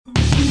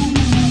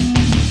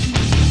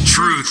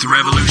Truth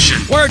Revolution.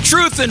 Where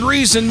truth and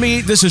reason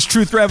meet. This is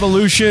Truth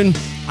Revolution.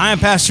 I am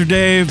Pastor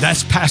Dave.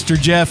 That's Pastor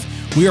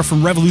Jeff. We are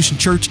from Revolution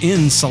Church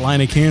in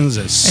Salina,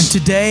 Kansas. And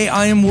today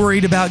I am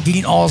worried about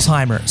getting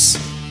Alzheimer's.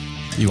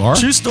 You are?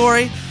 True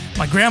story.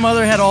 My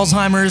grandmother had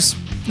Alzheimer's.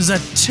 It's a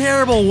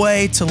terrible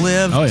way to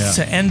live,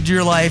 to end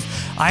your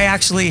life. I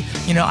actually,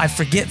 I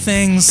forget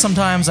things.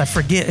 Sometimes I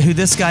forget who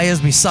this guy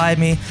is beside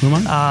me. Who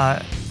am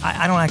I?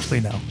 I don't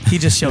actually know. He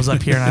just shows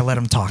up here and I let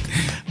him talk.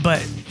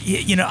 But,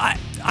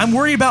 I'm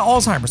worried about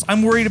Alzheimer's.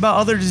 I'm worried about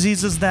other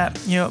diseases that,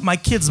 my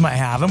kids might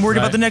have. I'm worried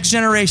about the next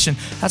generation.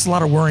 That's a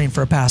lot of worrying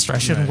for a pastor. I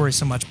shouldn't worry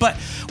so much. But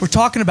we're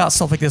talking about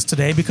stuff like this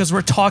today because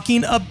we're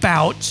talking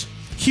about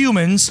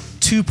Humans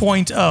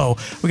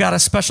 2.0. We got a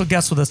special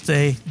guest with us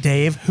today,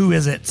 Dave. Who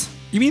is it?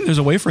 You mean there's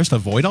a way for us to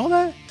avoid all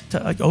that?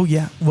 Oh,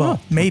 yeah. Well,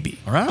 maybe.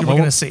 All right. We're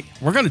going to see.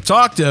 We're going to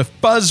talk to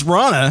Fuz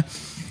Rana.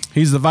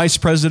 He's the Vice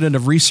President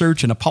of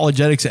Research and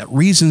Apologetics at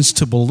Reasons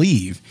to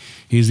Believe.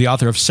 He's the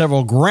author of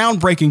several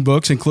groundbreaking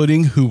books,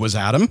 including Who Was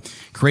Adam?,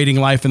 Creating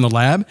Life in the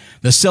Lab,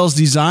 The Cell's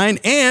Design,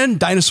 and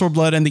Dinosaur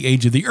Blood and the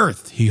Age of the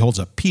Earth. He holds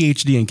a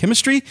PhD in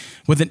chemistry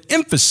with an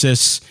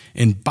emphasis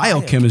in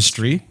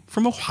biochemistry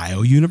from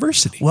Ohio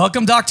University.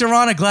 Welcome, Dr.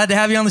 Rana. Glad to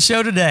have you on the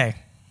show today.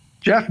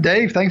 Jeff,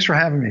 Dave, thanks for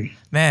having me.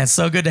 Man, it's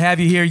so good to have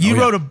you here. You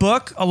wrote a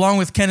book along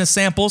with Kenneth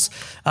Samples,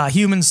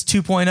 Humans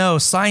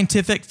 2.0,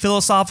 Scientific,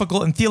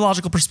 Philosophical, and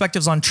Theological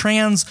Perspectives on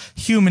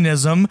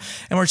Transhumanism.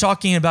 And we're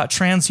talking about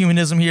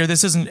transhumanism here.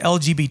 This isn't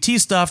LGBT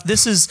stuff.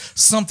 This is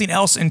something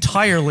else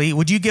entirely.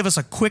 Would you give us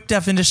a quick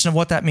definition of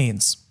what that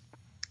means?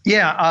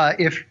 Yeah,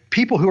 if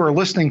people who are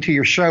listening to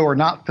your show are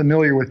not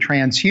familiar with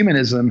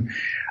transhumanism,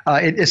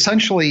 it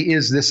essentially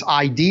is this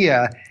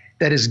idea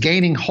that is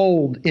gaining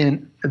hold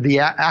in the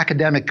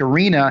academic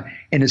arena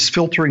and is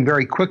filtering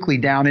very quickly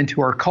down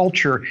into our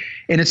culture.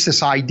 And it's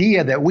this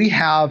idea that we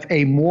have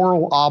a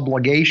moral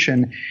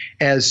obligation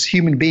as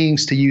human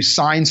beings to use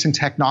science and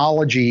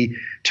technology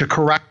to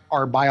correct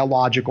our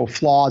biological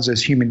flaws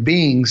as human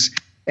beings,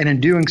 and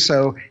in doing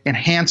so,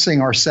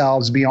 enhancing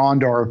ourselves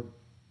beyond our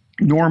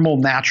normal,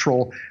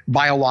 natural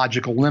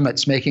biological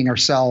limits, making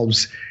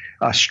ourselves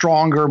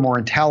stronger, more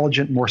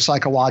intelligent, more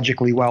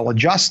psychologically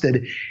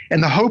well-adjusted.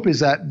 And the hope is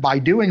that by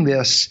doing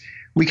this,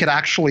 we could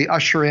actually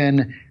usher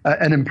in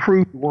an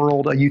improved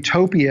world, a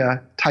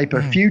utopia type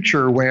of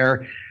future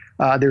where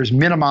there's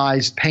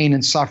minimized pain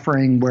and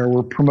suffering, where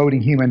we're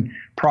promoting human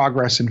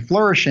progress and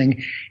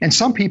flourishing. And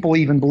some people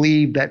even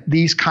believe that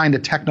these kind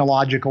of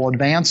technological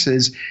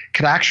advances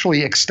could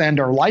actually extend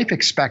our life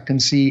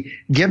expectancy,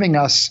 giving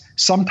us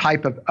some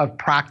type of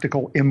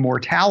practical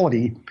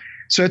immortality.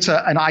 So it's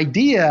an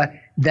idea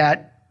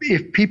that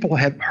if people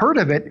have heard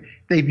of it,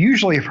 they've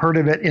usually have heard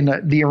of it in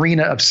the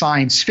arena of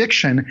science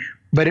fiction,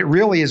 but it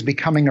really is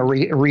becoming a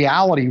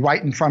reality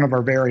right in front of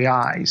our very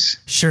eyes.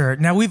 Sure.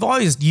 Now, we've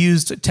always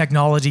used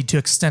technology to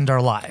extend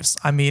our lives.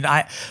 I mean,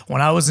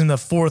 when I was in the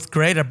 4th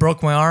grade, I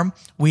broke my arm.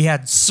 We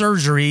had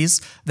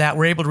surgeries that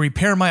were able to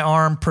repair my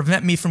arm,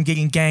 prevent me from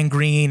getting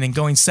gangrene and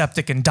going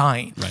septic and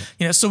dying.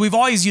 Right. So we've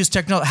always used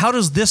technology. How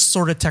does this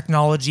sort of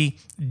technology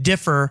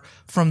differ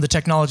from the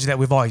technology that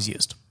we've always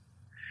used?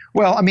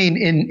 Well, I mean,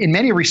 in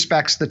many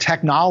respects, the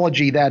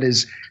technology that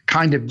is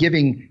kind of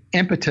giving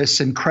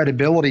impetus and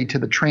credibility to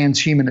the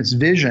transhumanist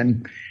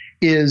vision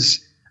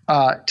is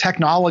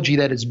technology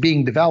that is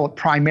being developed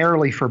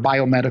primarily for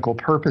biomedical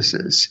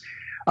purposes.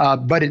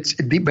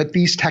 But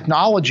these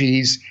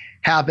technologies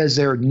have as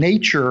their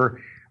nature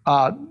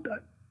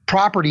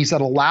properties that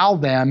allow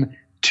them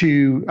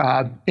to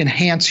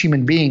enhance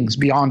human beings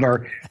beyond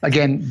our,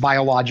 again,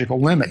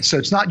 biological limits. So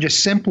it's not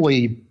just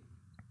simply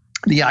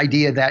the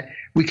idea that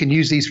we can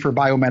use these for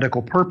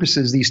biomedical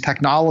purposes. These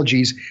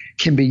technologies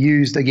can be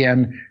used,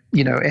 again,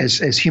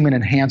 as human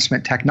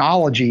enhancement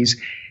technologies.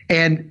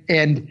 And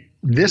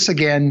this,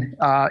 again,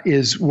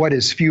 is what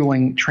is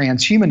fueling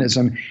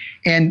transhumanism.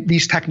 And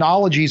these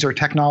technologies are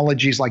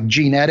technologies like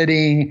gene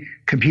editing,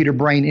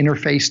 computer-brain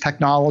interface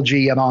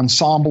technology, an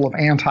ensemble of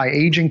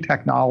anti-aging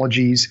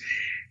technologies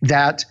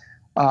that,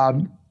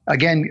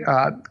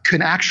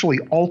 can actually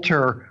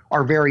alter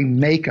our very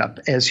makeup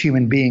as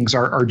human beings,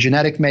 our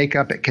genetic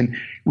makeup.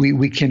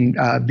 We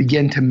can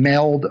begin to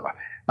meld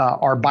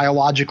our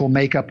biological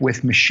makeup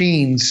with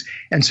machines.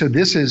 And so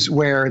this is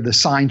where the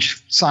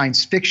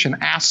science fiction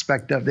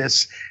aspect of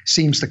this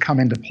seems to come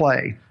into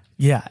play.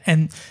 Yeah.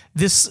 And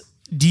this,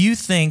 do you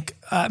think,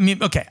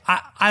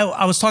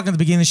 I was talking at the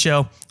beginning of the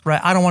show, right?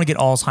 I don't want to get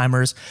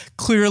Alzheimer's.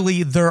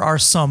 Clearly, there are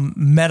some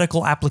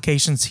medical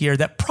applications here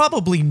that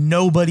probably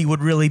nobody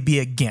would really be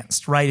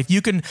against, right? If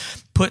you can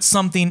put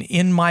something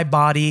in my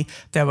body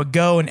that would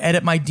go and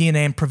edit my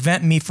DNA and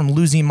prevent me from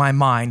losing my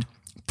mind,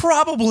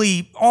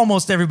 probably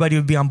almost everybody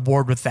would be on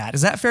board with that.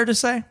 Is that fair to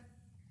say?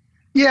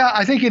 Yeah,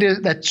 I think it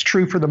is. That's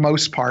true for the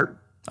most part.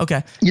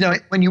 Okay.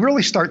 When you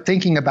really start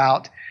thinking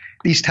about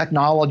these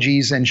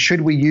technologies and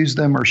should we use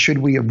them or should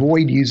we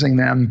avoid using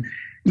them,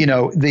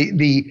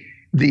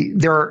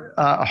 there are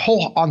a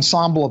whole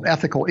ensemble of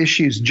ethical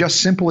issues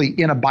just simply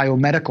in a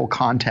biomedical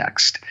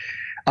context,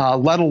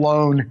 let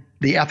alone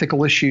the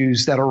ethical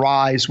issues that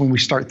arise when we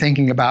start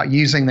thinking about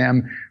using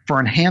them for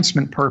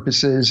enhancement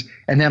purposes.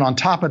 And then on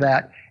top of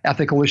that,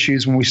 ethical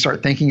issues when we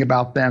start thinking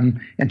about them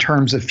in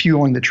terms of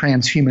fueling the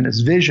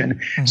transhumanist vision.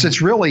 Mm-hmm. So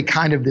it's really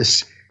kind of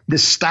this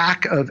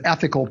stack of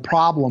ethical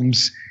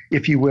problems,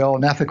 if you will,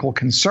 and ethical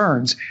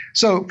concerns.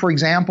 So, for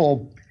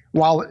example,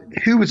 while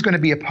who is going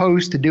to be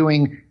opposed to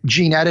doing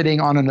gene editing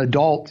on an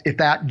adult if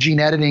that gene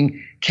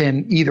editing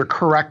can either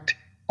correct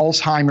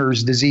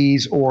Alzheimer's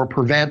disease or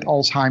prevent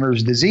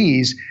Alzheimer's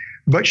disease?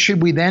 But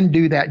should we then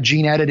do that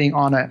gene editing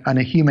on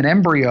a human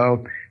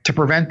embryo to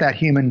prevent that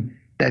human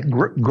that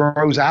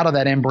grows out of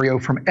that embryo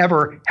from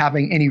ever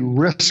having any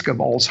risk of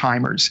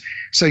Alzheimer's?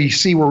 So you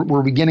see,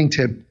 we're beginning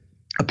to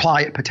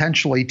apply it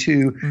potentially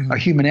to a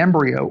human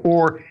embryo.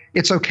 Or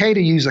it's okay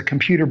to use a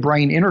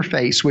computer-brain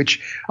interface,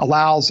 which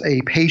allows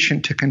a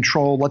patient to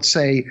control, let's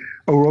say,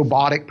 a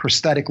robotic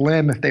prosthetic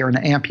limb if they're an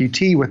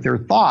amputee with their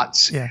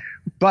thoughts. Yeah.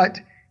 But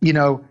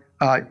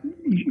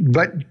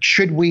but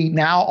should we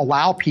now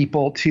allow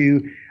people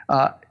to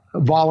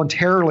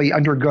voluntarily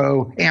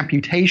undergo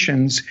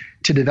amputations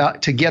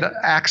to get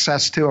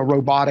access to a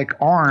robotic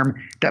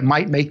arm that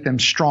might make them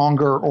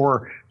stronger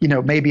or,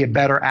 maybe a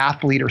better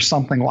athlete or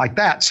something like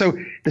that? So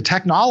the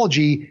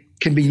technology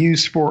can be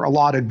used for a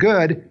lot of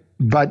good,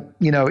 but,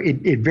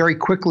 it very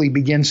quickly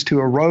begins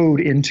to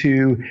erode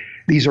into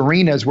these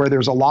arenas where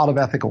there's a lot of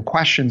ethical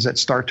questions that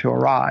start to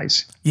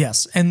arise.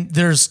 Yes. And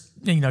there's,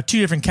 two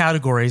different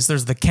categories.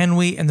 There's the can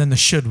we and then the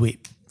should we.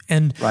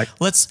 And right.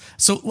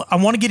 So I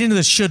want to get into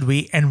the should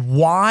we and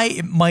why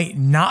it might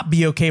not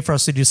be okay for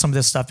us to do some of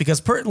this stuff.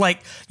 Because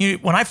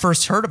when I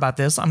first heard about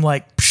this, I'm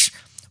like,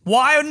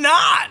 why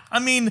not? I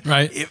mean,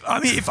 right.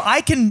 If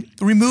I can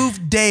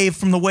remove Dave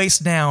from the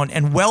waist down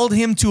and weld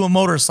him to a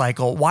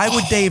motorcycle, why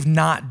would Dave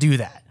not do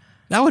that?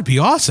 That would be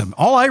awesome.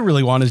 All I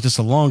really want is just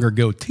a longer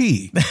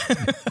goatee.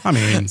 I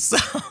mean,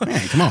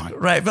 man, come on.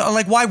 Right.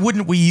 But why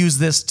wouldn't we use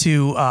this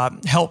to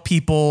help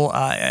people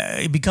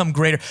become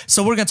greater?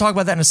 So we're going to talk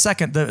about that in a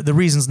second, the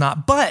reasons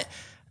not. But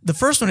the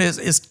first one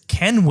is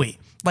can we?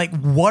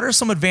 What are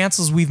some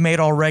advances we've made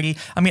already?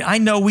 I mean, I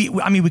know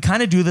we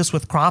kind of do this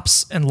with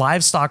crops and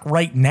livestock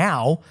right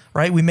now,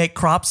 right? We make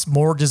crops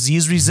more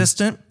disease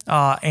resistant,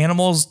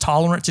 animals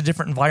tolerant to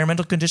different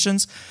environmental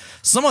conditions.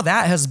 Some of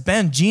that has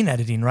been gene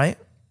editing, right?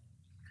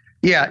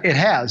 Yeah, it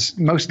has.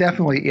 Most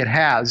definitely it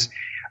has.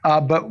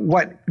 But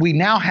what we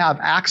now have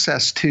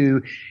access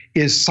to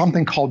is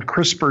something called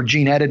CRISPR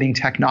gene editing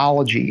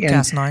technology. And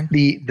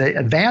Cas9. The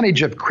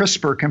advantage of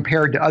CRISPR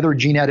compared to other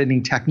gene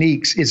editing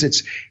techniques is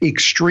it's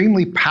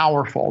extremely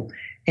powerful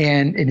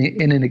and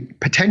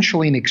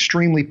potentially an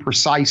extremely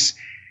precise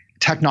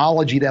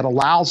technology that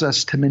allows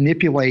us to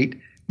manipulate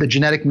the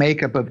genetic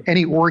makeup of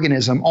any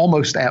organism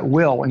almost at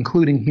will,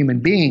 including human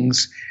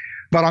beings.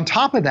 But on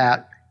top of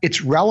that,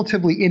 it's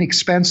relatively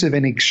inexpensive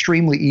and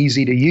extremely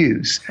easy to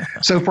use.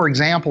 So, for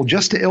example,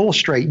 just to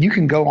illustrate, you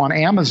can go on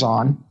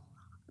Amazon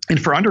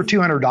and for under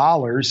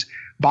 $200,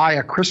 buy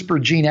a CRISPR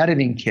gene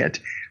editing kit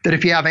that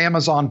if you have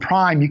Amazon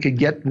Prime, you could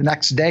get the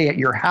next day at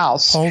your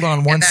house. Hold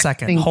on one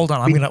second. Hold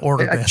on. I'm going to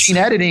order a this. Gene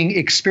editing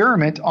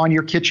experiment on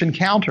your kitchen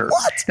counter.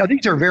 What? Now,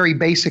 these are very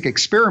basic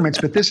experiments,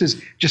 but this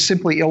is just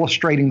simply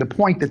illustrating the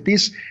point that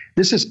this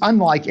is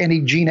unlike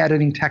any gene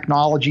editing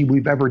technology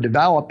we've ever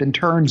developed in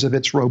terms of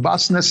its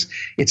robustness,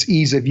 its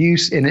ease of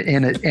use, and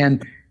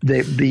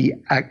the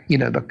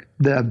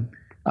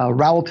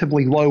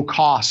relatively low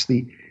cost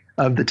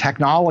of the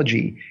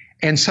technology.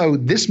 And so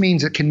this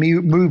means it can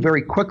move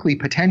very quickly,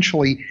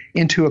 potentially,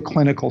 into a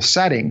clinical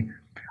setting.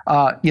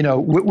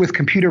 With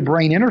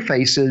computer-brain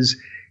interfaces,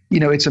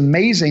 it's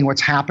amazing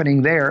what's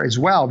happening there as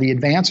well. The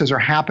advances are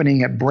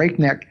happening at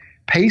breakneck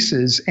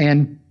paces,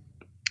 and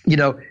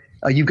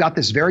you've got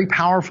this very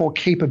powerful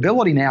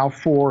capability now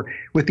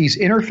with these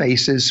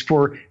interfaces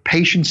for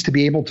patients to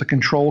be able to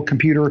control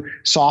computer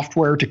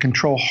software, to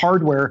control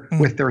hardware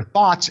with their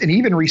thoughts, and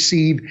even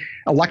receive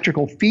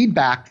electrical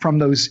feedback from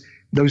those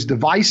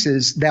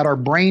devices that our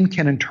brain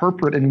can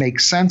interpret and make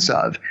sense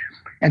of.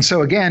 And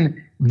so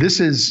again, this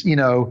is,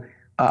 a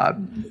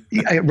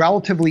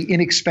relatively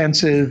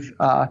inexpensive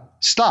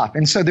stuff.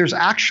 And so there's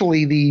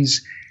actually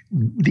these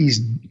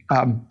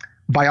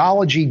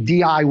biology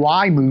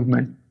DIY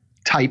movement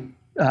type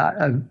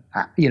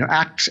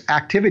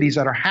activities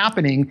that are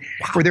happening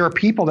where there are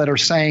people that are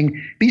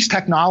saying these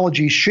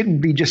technologies shouldn't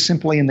be just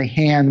simply in the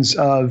hands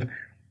of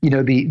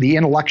the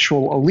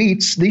intellectual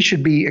elites. These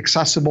should be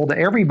accessible to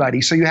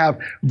everybody. So you have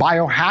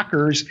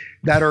biohackers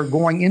that are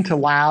going into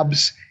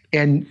labs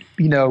and,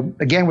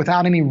 again,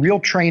 without any real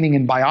training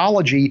in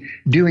biology,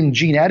 doing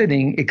gene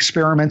editing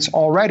experiments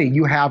already.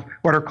 You have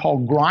what are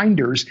called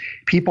grinders,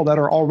 people that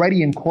are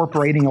already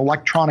incorporating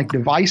electronic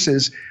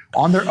devices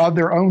of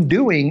their own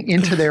doing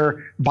into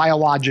their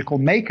biological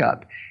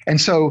makeup.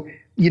 And so,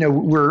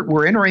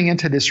 we're entering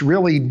into this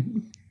really,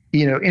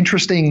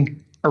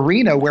 interesting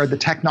arena where the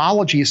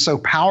technology is so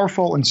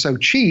powerful and so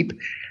cheap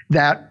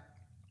that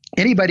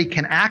anybody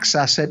can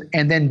access it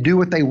and then do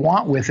what they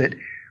want with it,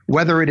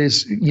 whether it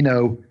is,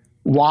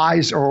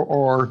 wise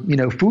or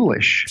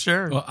foolish.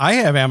 Sure. Well, I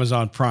have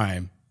Amazon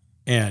Prime,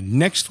 And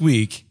next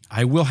week,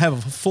 I will have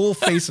a full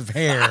face of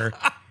hair.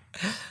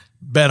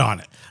 Bet on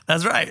it.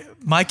 That's right.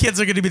 My kids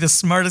are going to be the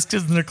smartest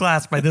kids in their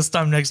class by this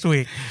time next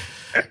week.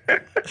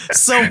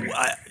 So,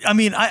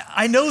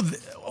 I know,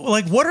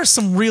 what are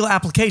some real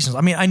applications?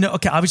 I mean, I know,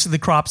 okay, obviously the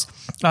crops,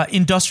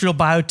 industrial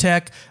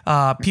biotech,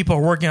 people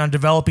are working on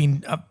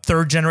developing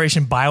third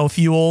generation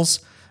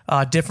biofuels,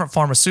 different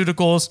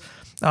pharmaceuticals,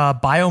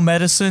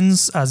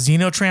 biomedicines,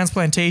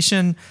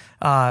 xenotransplantation,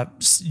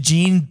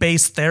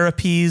 gene-based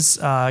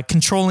therapies,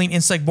 controlling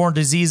insect-borne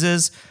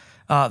diseases,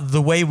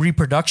 the way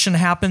reproduction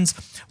happens.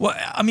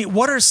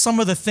 What are some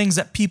of the things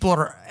that people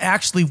are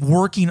actually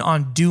working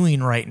on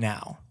doing right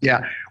now?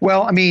 Yeah.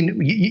 Well,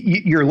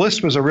 your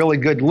list was a really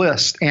good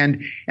list.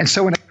 And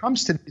so when it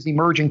comes to these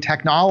emerging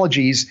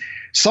technologies,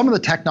 some of the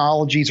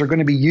technologies are going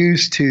to be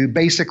used to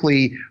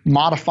basically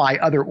modify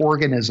other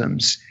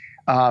organisms.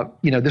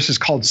 This is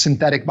called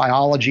synthetic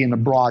biology in the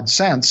broad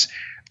sense.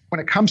 When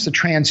it comes to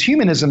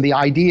transhumanism, the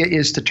idea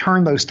is to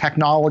turn those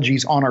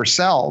technologies on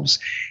ourselves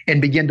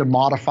and begin to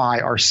modify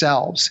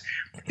ourselves.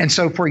 And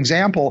so, for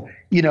example,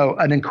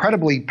 an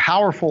incredibly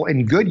powerful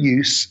and good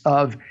use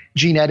of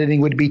gene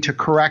editing would be to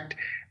correct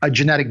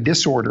genetic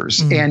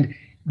disorders. And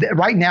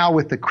right now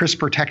with the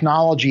CRISPR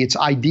technology, it's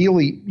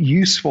ideally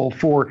useful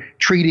for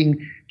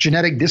treating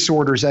genetic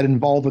disorders that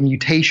involve a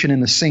mutation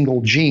in a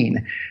single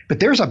gene. But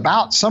there's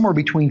about somewhere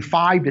between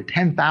 5,000 to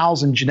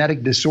 10,000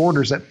 genetic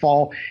disorders that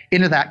fall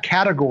into that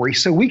category.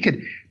 So we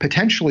could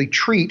potentially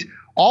treat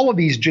all of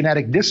these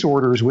genetic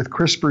disorders with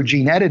CRISPR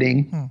gene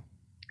editing.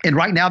 And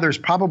right now there's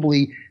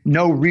probably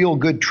no real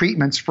good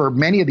treatments for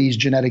many of these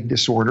genetic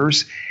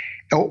disorders.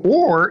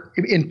 Or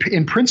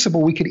in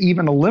principle, we could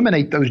even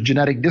eliminate those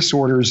genetic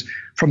disorders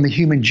from the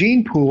human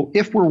gene pool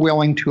if we're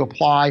willing to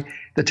apply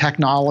the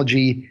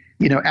technology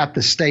at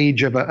the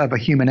stage of a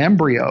human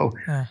embryo.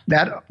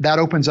 That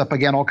opens up,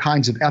 again, all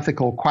kinds of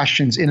ethical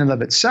questions in and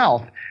of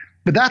itself.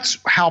 But that's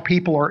how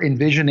people are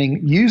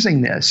envisioning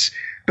using this.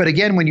 But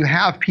again, when you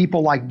have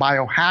people like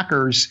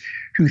biohackers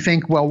who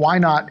think, well, why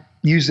not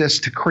use this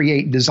to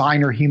create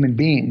designer human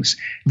beings,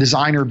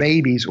 designer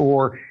babies,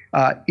 or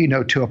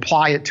to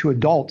apply it to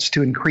adults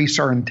to increase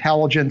our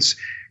intelligence,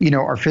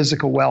 our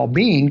physical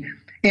well-being.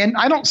 And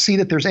I don't see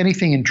that there's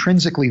anything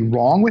intrinsically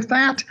wrong with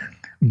that.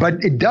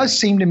 But it does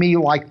seem to me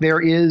like there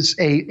is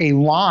a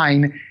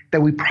line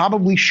that we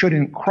probably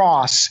shouldn't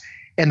cross.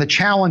 And the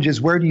challenge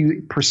is, where do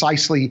you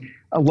precisely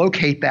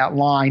locate that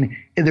line?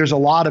 And there's a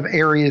lot of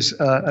areas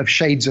of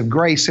shades of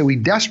gray. So we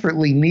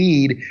desperately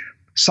need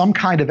some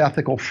kind of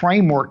ethical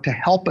framework to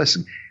help us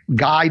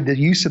guide the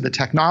use of the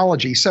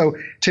technology. So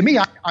to me,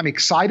 I'm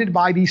excited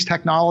by these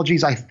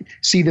technologies. I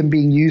see them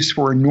being used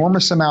for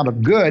enormous amount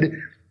of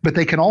good, but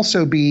they can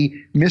also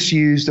be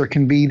misused. There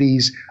can be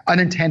these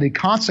unintended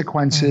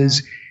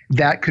consequences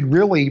that could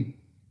really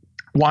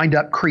wind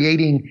up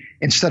creating,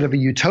 instead of a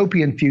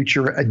utopian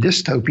future, a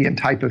dystopian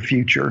type of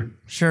future.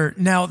 Sure.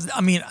 Now,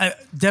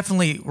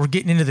 definitely we're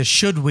getting into the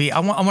should we. I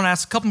want to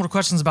ask a couple more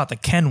questions about the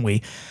can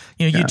we.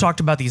 You talked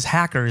about these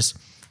hackers.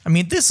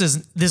 This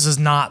is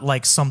not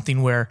like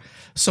something where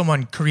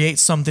someone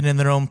creates something in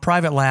their own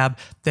private lab.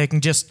 They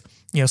can just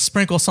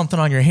sprinkle something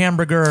on your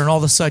hamburger and all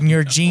of a sudden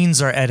your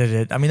genes are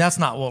edited. That's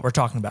not what we're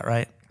talking about,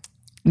 right?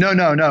 No.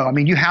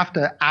 You have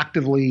to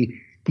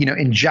actively,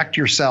 inject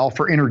yourself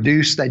or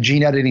introduce that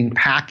gene editing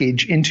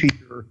package into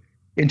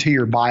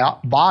your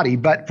body.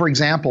 But for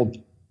example,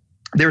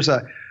 there's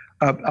a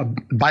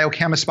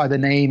biochemist by the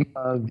name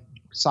of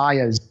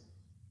Sayas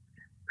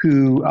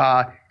who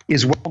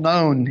is well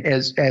known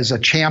as a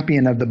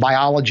champion of the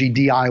biology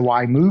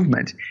DIY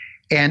movement.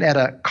 And at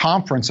a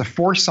conference, a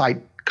foresight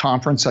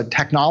conference, a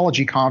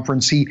technology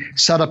conference, he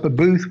set up a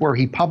booth where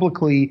he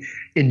publicly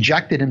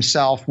injected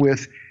himself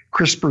with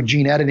CRISPR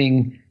gene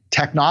editing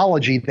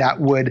technology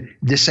that would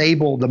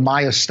disable the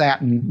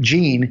myostatin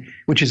gene,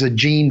 which is a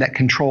gene that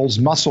controls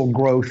muscle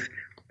growth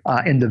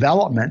and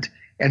development.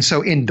 And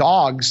so in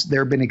dogs,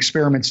 there have been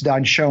experiments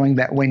done showing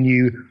that when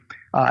you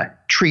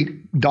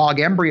treat dog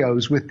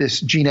embryos with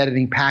this gene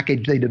editing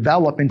package, they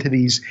develop into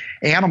these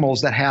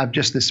animals that have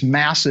just this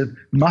massive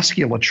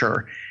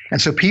musculature. And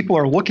so people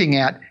are looking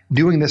at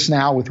doing this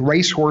now with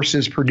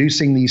racehorses,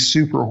 producing these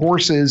super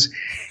horses.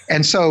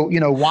 And so,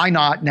 why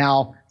not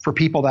now for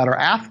people that are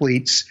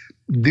athletes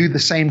do the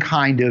same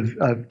kind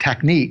of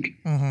technique?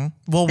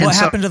 Well, what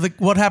happened to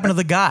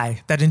the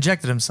guy that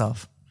injected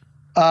himself?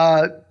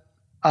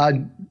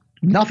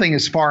 Nothing,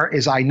 as far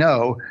as I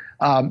know.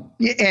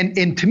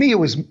 And to me, it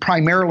was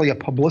primarily a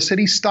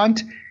publicity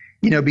stunt,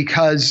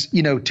 because,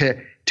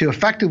 to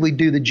effectively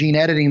do the gene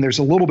editing, there's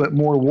a little bit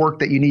more work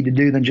that you need to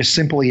do than just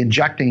simply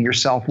injecting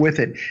yourself with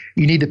it.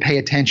 You need to pay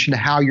attention to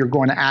how you're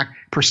going to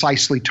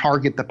precisely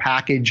target the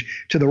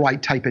package to the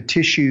right type of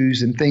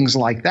tissues and things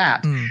like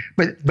that.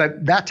 But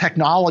that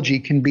technology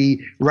can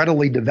be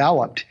readily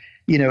developed,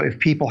 if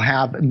people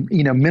have,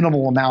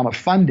 minimal amount of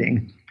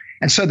funding.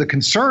 And so the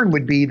concern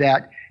would be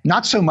that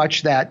not so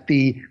much that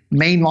the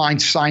mainline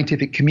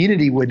scientific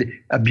community would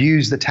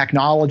abuse the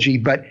technology,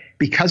 but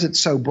because it's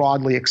so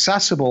broadly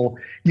accessible,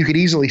 you could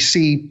easily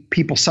see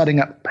people setting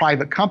up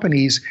private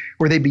companies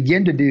where they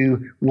begin to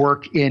do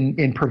work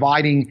in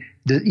providing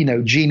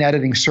gene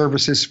editing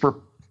services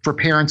for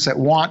parents that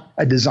want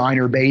a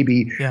designer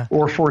baby,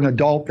 or for an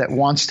adult that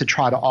wants to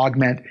try to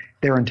augment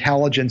their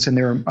intelligence and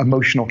their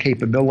emotional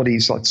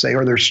capabilities, let's say,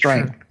 or their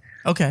strength. Sure.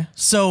 Okay.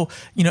 So,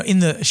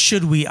 in the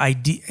should we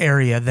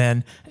area,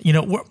 then,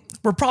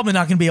 we're probably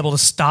not going to be able to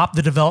stop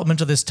the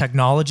development of this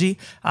technology.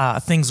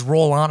 Things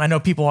roll on. I know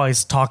people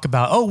always talk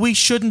about, we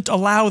shouldn't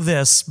allow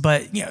this,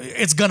 but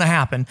it's going to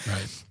happen.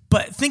 Right.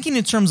 But thinking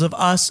in terms of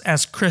us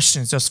as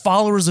Christians, as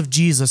followers of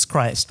Jesus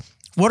Christ,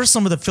 what are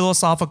some of the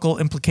philosophical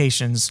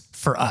implications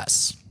for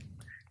us?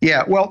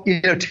 Yeah, well,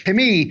 to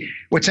me,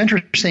 what's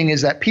interesting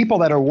is that people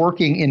that are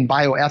working in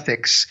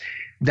bioethics,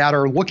 that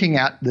are looking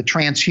at the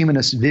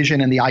transhumanist vision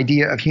and the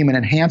idea of human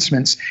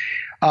enhancements,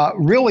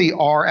 really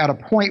are at a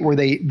point where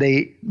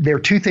there are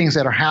two things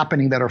that are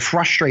happening that are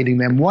frustrating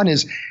them. One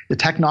is the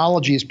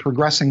technology is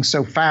progressing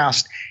so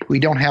fast, we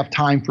don't have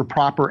time for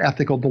proper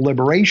ethical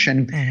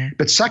deliberation. Mm-hmm.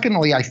 But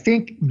secondly, I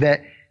think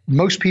that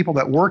most people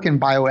that work in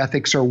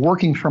bioethics are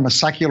working from a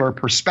secular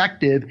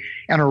perspective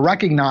and are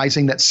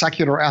recognizing that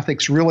secular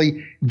ethics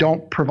really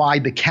don't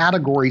provide the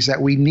categories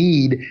that we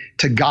need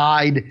to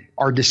guide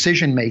our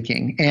decision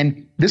making.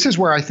 And this is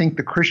where I think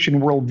the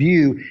Christian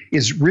worldview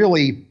is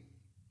really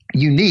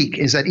unique,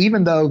 is that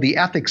even though the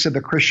ethics of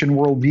the Christian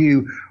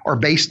worldview are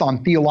based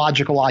on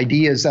theological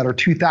ideas that are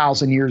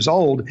 2,000 years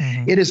old,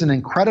 mm-hmm. it is an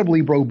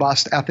incredibly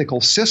robust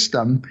ethical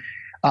system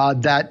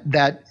that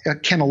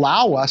can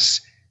allow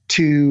us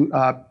to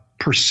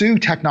pursue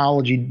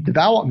technology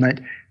development,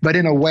 but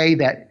in a way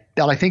that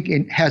I think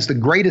it has the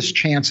greatest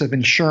chance of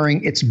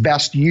ensuring its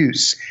best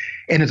use.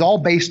 And it's all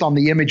based on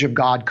the image of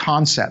God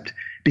concept.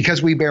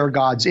 Because we bear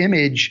God's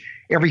image,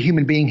 every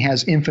human being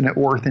has infinite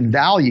worth and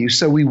value.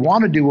 So we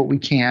want to do what we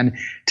can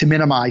to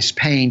minimize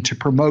pain, to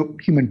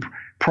promote human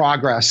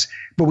progress,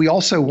 but we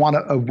also want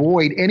to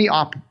avoid any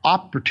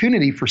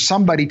opportunity for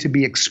somebody to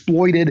be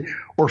exploited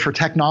or for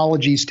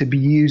technologies to be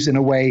used in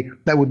a way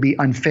that would be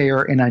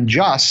unfair and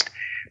unjust.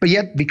 But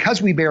yet,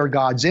 because we bear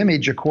God's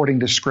image, according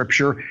to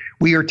Scripture,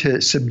 we are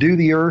to subdue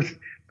the earth,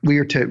 we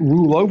are to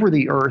rule over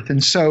the earth.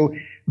 And so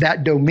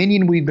that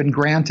dominion we've been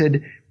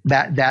granted,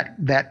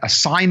 that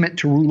assignment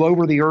to rule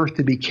over the earth,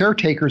 to be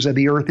caretakers of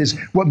the earth, is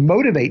what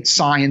motivates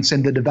science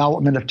and the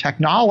development of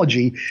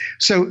technology.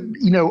 So,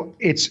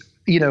 it's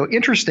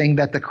interesting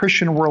that the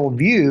Christian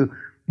worldview,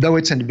 though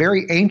it's a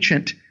very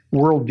ancient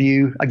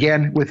worldview,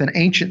 again, with an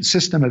ancient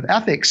system of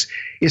ethics,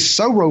 is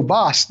so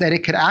robust that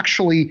it could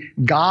actually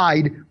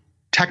guide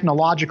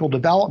technological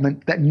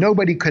development that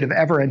nobody could have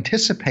ever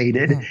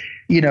anticipated,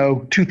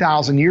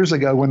 2,000 years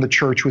ago when the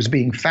church was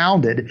being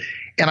founded.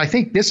 And I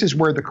think this is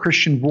where the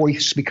Christian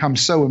voice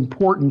becomes so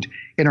important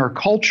in our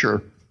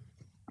culture,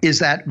 is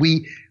that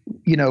we,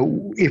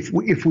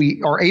 if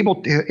we are able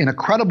to, in a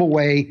credible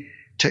way,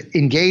 to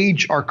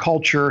engage our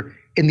culture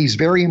in these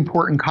very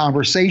important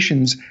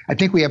conversations, I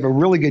think we have a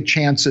really good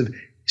chance of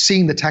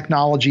seeing the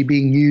technology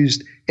being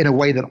used in a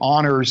way that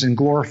honors and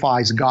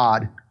glorifies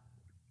God.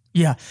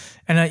 Yeah.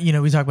 And,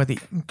 we talk about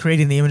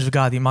creating the image of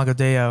God, the Imago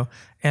Dei,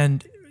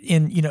 and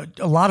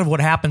a lot of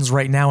what happens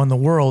right now in the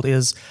world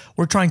is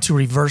we're trying to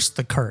reverse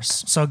the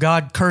curse. So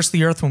God cursed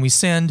the earth when we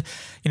sinned.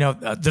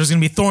 There's going to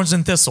be thorns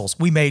and thistles.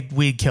 We made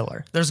weed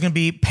killer. There's going to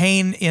be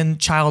pain in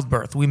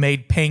childbirth. We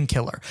made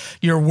painkiller.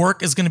 Your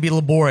work is going to be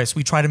laborious.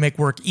 We try to make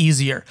work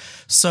easier.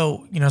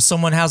 So,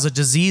 someone has a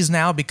disease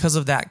now because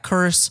of that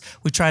curse.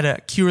 We try to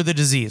cure the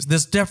disease.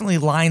 This definitely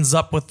lines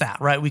up with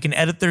that, right? We can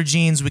edit their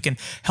genes. We can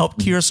help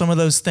cure some of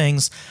those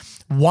things.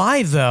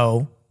 Why,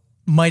 though,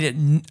 might it...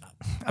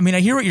 I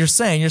hear what you're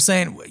saying. You're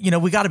saying,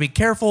 we got to be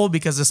careful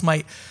because this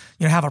might,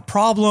 have a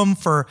problem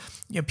for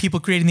people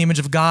creating the image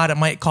of God. It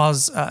might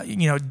cause,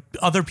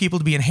 other people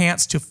to be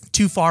enhanced to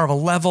too far of a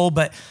level.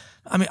 But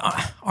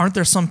aren't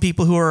there some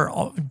people who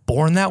are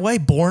born that way,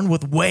 born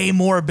with way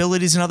more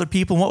abilities than other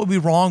people? And what would be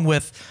wrong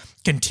with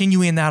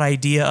continuing that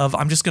idea of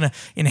I'm just going to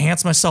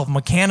enhance myself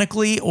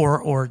mechanically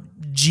or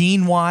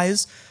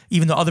gene-wise,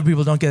 even though other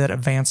people don't get that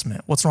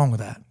advancement? What's wrong with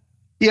that?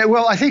 Yeah,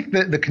 well, I think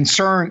the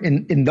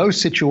concern in those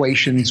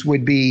situations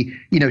would be,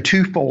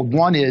 twofold.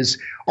 One is,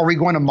 are we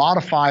going to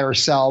modify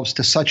ourselves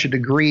to such a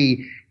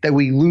degree that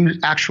we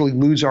actually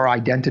lose our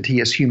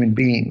identity as human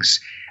beings?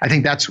 I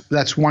think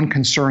that's one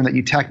concern that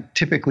you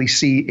typically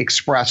see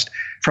expressed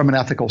from an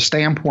ethical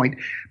standpoint.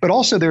 But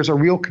also there's a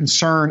real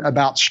concern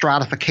about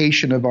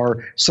stratification of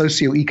our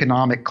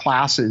socioeconomic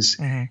classes,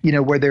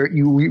 mm-hmm.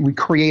 Where we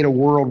create a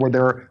world where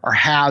there are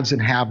haves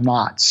and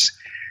have-nots,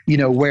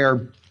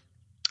 where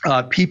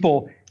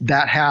people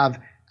that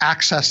have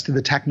access to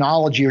the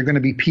technology are going to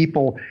be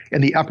people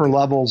in the upper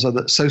levels of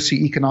the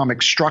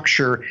socioeconomic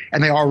structure,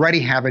 and they already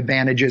have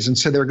advantages, and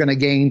so they're going to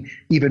gain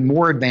even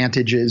more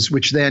advantages,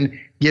 which then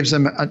gives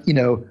them,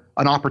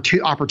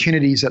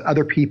 opportunities that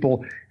other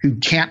people who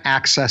can't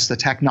access the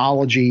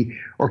technology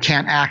or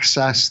can't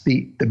access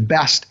the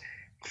best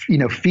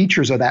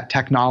features of that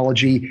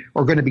technology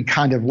are going to be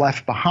kind of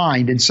left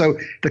behind. And so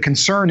the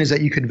concern is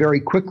that you could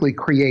very quickly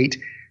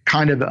create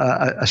kind of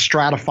a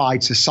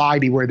stratified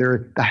society where there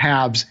are the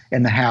haves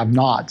and the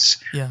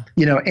have-nots. Yeah.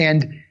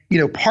 And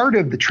part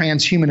of the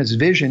transhumanist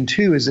vision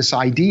too is this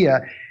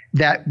idea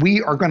that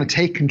we are going to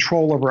take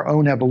control of our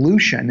own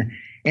evolution,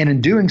 and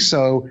in doing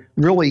so,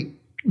 really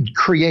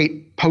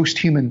create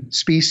post-human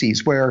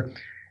species where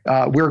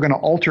we're going to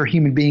alter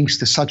human beings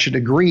to such a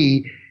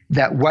degree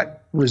that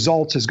what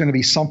results is going to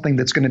be something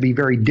that's going to be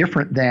very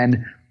different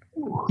than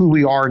who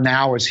we are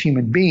now as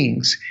human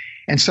beings.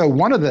 And so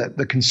one of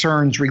the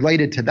concerns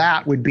related to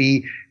that would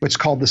be what's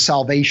called the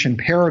salvation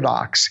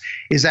paradox,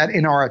 is that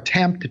in our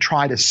attempt to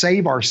try to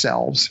save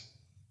ourselves,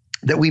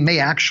 that we may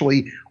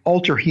actually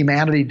alter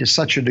humanity to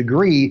such a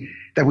degree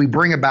that we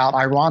bring about,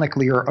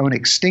 ironically, our own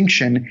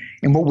extinction.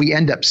 And what we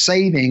end up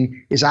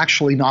saving is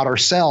actually not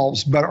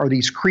ourselves, but are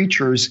these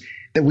creatures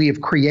that we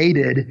have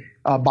created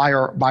by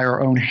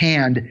our own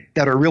hand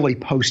that are really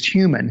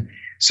post-human.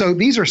 So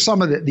these are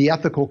some of the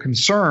ethical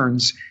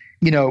concerns,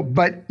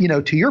 but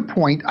to your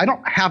point, I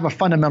don't have a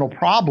fundamental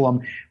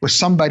problem with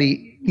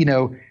somebody,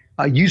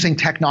 using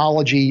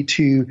technology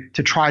to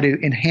try to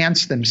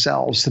enhance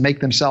themselves, to make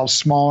themselves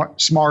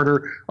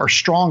smarter or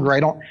stronger. I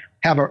don't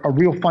have a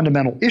real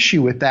fundamental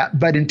issue with that.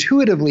 But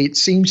intuitively, it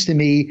seems to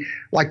me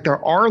like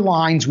there are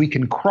lines we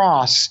can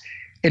cross,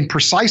 and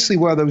precisely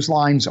where those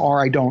lines are,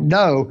 I don't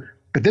know.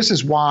 But this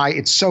is why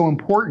it's so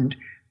important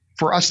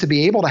for us to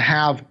be able to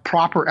have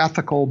proper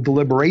ethical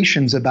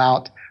deliberations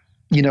about,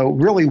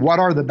 really what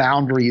are the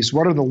boundaries,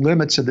 what are the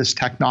limits of this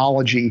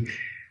technology.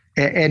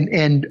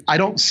 And I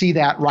don't see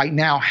that right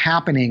now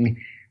happening,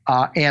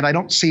 and I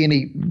don't see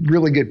any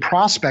really good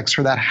prospects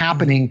for that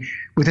happening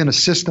within a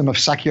system of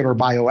secular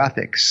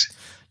bioethics.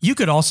 You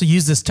could also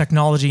use this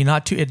technology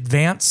not to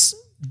advance,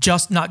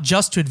 not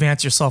just to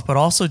advance yourself, but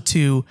also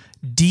to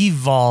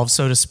devolve,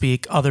 so to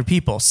speak, other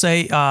people.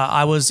 Say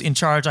I was in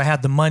charge, I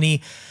had the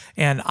money,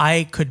 and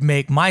I could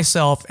make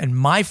myself and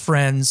my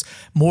friends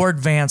more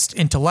advanced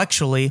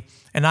intellectually,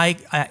 and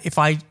if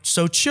I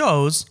so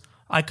chose,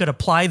 I could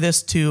apply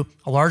this to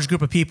a large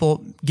group of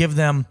people, give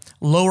them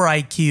lower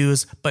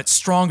IQs but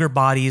stronger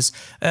bodies,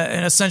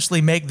 and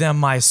essentially make them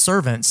my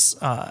servants.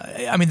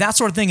 That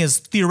sort of thing is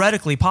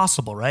theoretically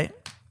possible, right?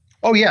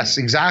 Oh, yes,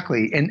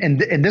 exactly.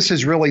 And this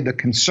is really the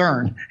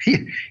concern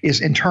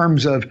is in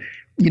terms of,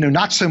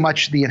 not so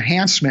much the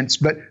enhancements,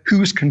 but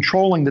who's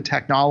controlling the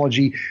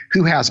technology,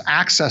 who has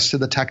access to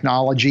the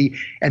technology,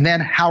 and then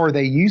how are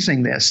they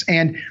using this?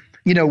 And,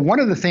 one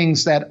of the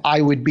things that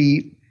I would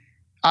be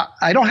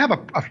I don't have I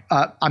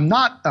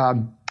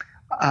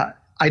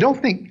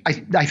think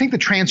the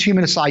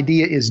transhumanist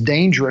idea is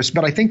dangerous,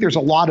 but I think there's a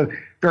lot of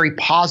very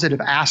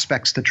positive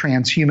aspects to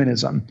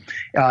transhumanism.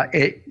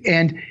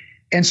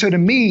 And so to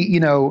me,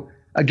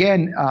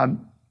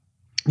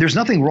 there's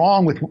nothing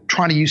wrong with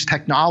trying to use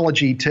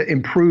technology to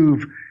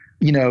improve,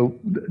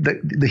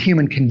 the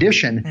human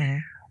condition.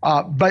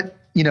 Mm-hmm. But,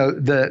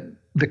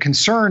 the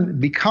concern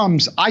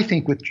becomes, I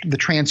think, with the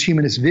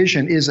transhumanist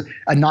vision is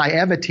a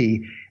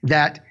naivety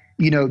that,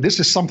 this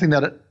is something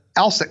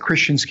else that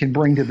Christians can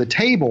bring to the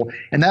table,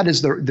 and that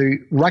is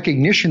the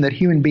recognition that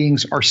human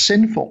beings are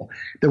sinful,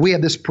 that we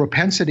have this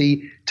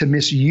propensity to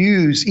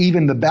misuse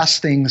even the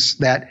best things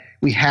that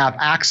we have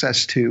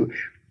access to,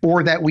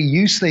 or that we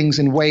use things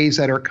in ways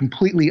that are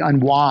completely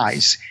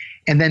unwise,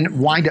 and then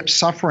wind up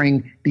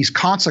suffering these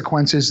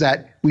consequences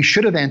that we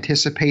should have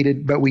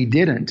anticipated, but we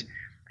didn't.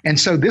 And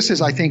so this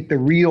is, I think, the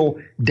real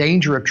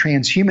danger of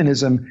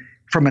transhumanism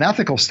from an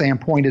ethical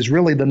standpoint, is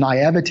really the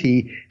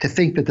naivety to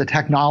think that the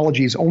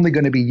technology is only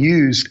going to be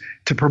used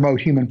to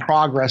promote human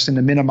progress and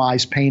to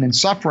minimize pain and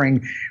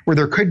suffering, where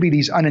there could be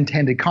these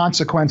unintended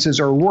consequences,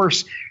 or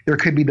worse, there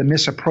could be the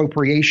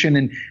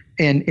misappropriation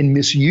and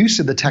misuse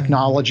of the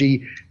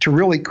technology to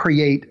really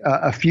create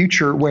a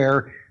future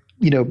where,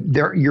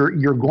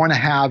 you're going to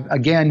have,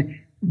 again,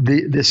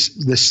 this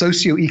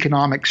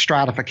socioeconomic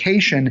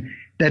stratification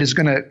that is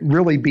going to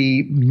really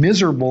be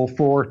miserable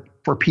for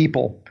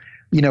people.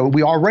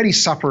 We already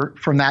suffer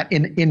from that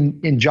in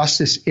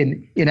injustice,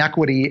 in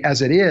inequity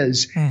as it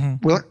is.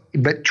 Mm-hmm. Well,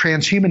 but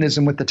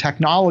transhumanism with the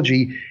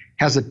technology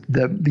has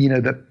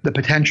the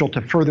potential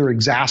to further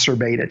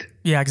exacerbate it.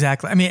 Yeah,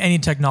 exactly. Any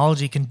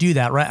technology can do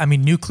that, right?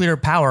 Nuclear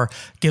power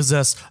gives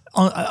us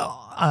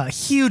a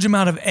huge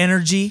amount of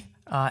energy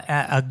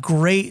at a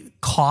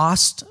great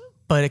cost,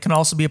 but it can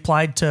also be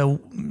applied to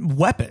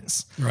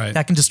weapons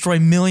that can destroy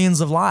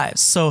millions of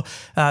lives. So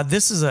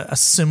this is a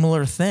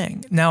similar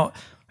thing. Now,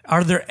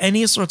 are there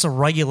any sorts of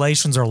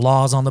regulations or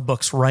laws on the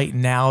books right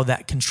now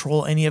that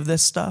control any of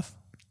this stuff?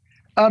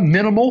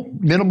 Minimal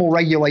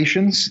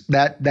regulations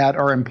that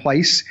are in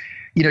place.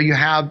 You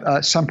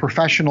have some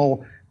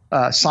professional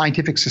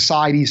scientific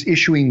societies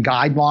issuing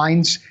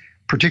guidelines,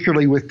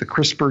 particularly with the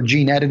CRISPR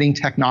gene editing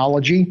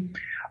technology.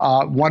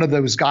 One of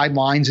those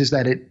guidelines is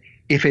that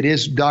if it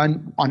is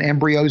done on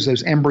embryos,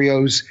 those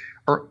embryos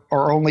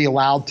are only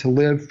allowed to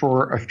live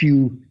for a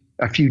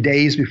few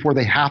days before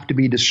they have to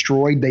be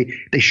destroyed.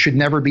 They should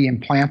never be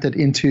implanted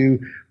into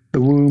the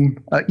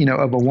womb,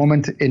 of a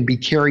woman and be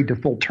carried to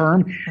full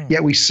term.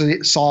 Yet we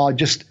saw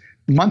just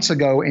months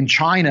ago in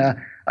China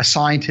a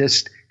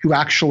scientist who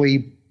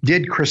actually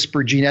did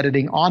CRISPR gene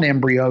editing on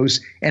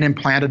embryos and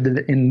implanted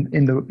it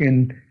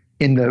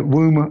in the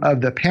womb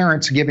of the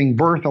parents, giving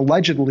birth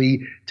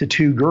allegedly to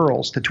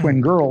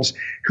twin girls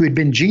who had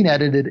been gene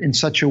edited in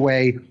such a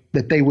way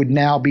that they would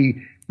now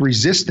be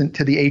resistant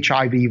to the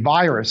HIV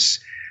virus.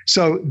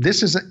 So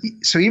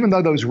even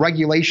though those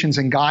regulations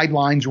and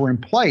guidelines were in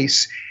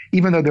place,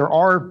 even though there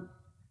are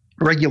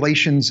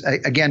regulations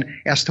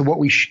again as to what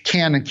we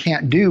can and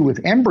can't do with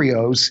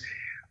embryos,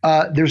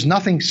 there's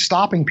nothing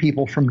stopping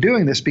people from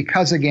doing this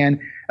because, again,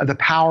 of the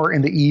power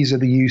and the ease of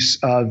the use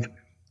of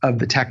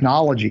the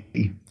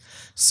technology.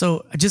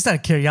 So just out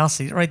of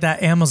curiosity, right,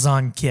 that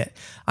Amazon kit,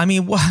 I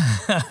mean, and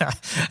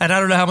I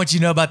don't know how much you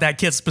know about that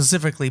kit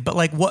specifically, but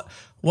like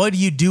what do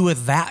you do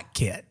with that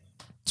kit?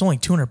 It's only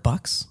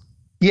 $200.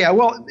 Yeah,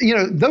 well,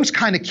 those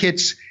kind of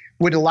kits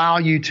would allow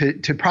you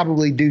to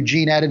probably do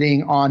gene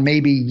editing on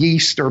maybe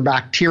yeast or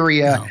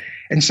bacteria. No.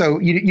 And so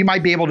you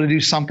might be able to do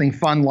something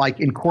fun like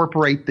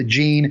incorporate the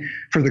gene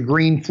for the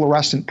green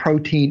fluorescent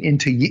protein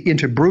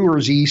into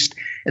brewer's yeast,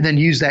 and then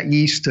use that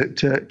yeast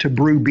to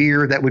brew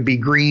beer that would be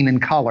green in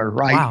color,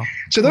 right? Wow.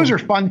 So those are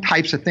fun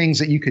types of things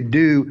that you could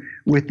do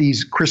with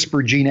these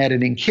CRISPR gene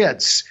editing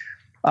kits.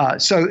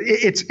 So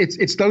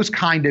it's those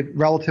kind of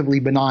relatively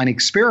benign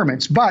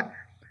experiments. But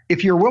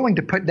if you're willing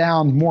to put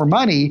down more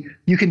money,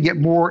 you can get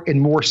more and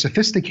more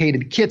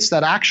sophisticated kits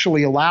that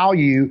actually allow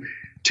you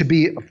to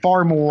be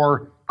far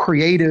more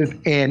creative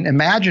and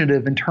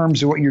imaginative in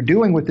terms of what you're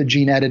doing with the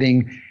gene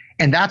editing.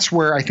 And that's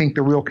where I think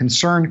the real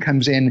concern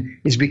comes in,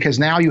 is because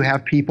now you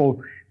have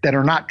people that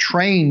are not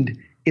trained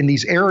in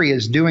these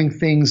areas doing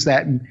things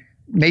that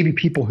maybe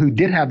people who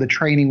did have the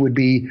training would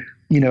be,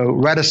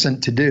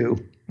 reticent to do.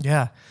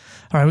 Yeah.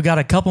 All right. We got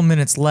a couple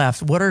minutes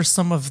left. What are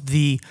some of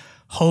the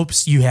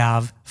hopes you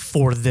have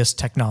for this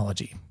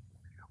technology?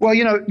 Well,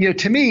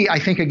 to me, I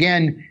think,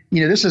 again,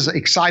 this is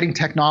exciting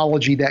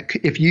technology that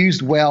if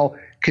used well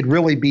could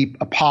really be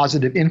a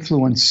positive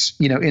influence,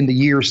 in the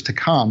years to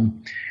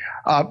come.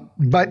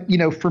 But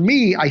for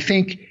me, I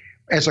think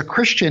as a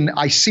Christian,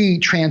 I see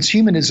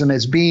transhumanism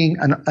as being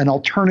an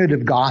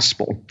alternative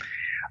gospel,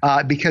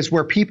 because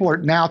where people are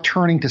now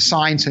turning to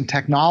science and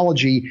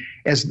technology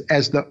as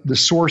the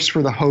source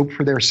for the hope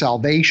for their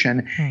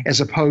salvation,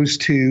 as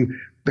opposed to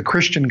the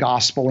Christian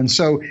gospel. And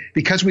so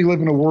because we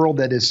live in a world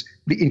that is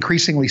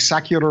increasingly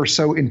secular,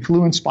 so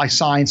influenced by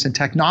science and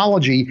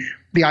technology,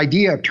 the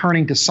idea of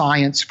turning to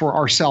science for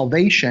our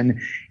salvation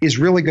is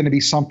really going to be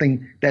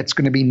something that's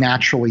going to be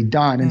naturally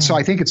done. And so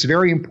I think it's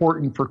very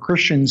important for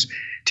Christians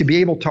to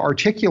be able to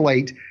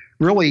articulate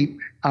really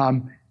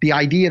the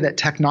idea that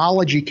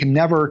technology can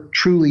never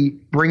truly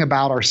bring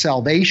about our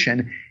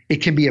salvation.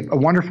 It can be a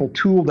wonderful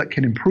tool that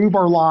can improve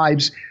our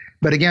lives,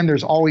 but again,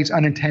 there's always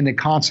unintended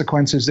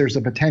consequences. There's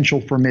the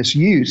potential for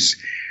misuse.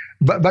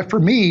 But for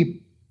me,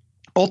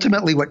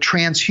 ultimately what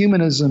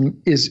transhumanism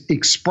is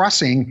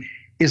expressing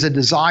is a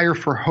desire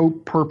for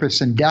hope,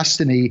 purpose, and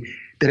destiny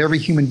that every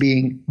human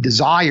being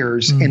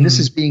desires. Mm-hmm. And this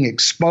is being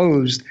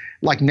exposed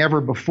like never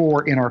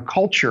before in our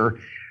culture.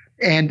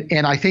 And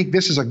I think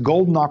this is a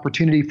golden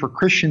opportunity for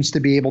Christians to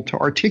be able to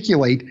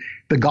articulate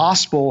the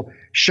gospel,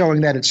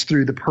 showing that it's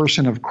through the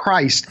person of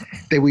Christ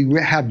that we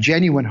have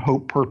genuine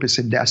hope, purpose,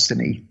 and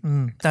destiny.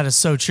 That is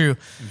so true.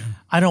 Mm-hmm.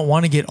 I don't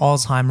want to get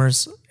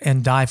Alzheimer's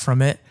and die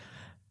from it.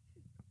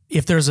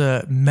 If there's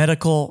a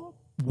medical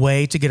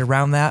way to get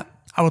around that,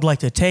 I would like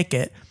to take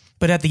it.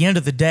 But at the end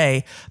of the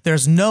day,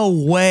 there's no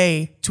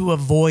way to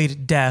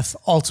avoid death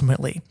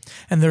ultimately.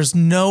 And there's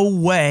no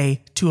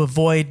way to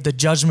avoid the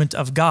judgment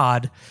of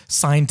God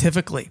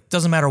scientifically.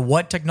 Doesn't matter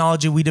what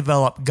technology we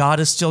develop, God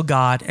is still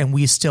God and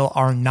we still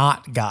are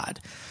not God.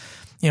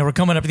 We're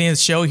coming up at the end of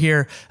the show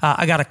here.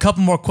 I got a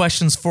couple more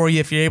questions for you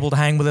if you're able to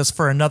hang with us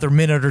for another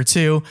minute or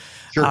two.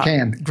 Sure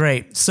can.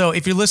 Great. So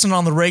if you're listening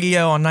on the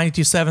radio on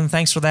 92.7,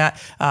 thanks for that.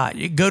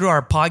 You go to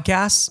our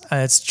podcast.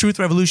 It's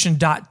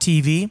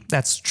truthrevolution.tv.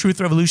 That's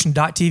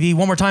truthrevolution.tv.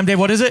 One more time, Dave.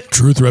 What is it?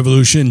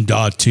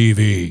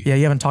 Truthrevolution.tv. Yeah,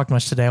 you haven't talked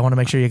much today. I want to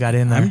make sure you got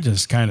in there. I'm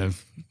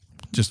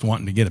just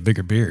wanting to get a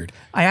bigger beard.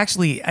 I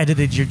actually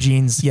edited your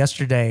genes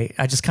yesterday.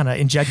 I just kind of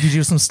injected you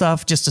with some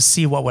stuff just to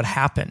see what would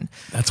happen.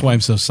 That's why I'm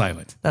so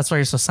silent. That's why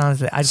you're so silent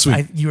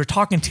today. You were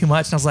talking too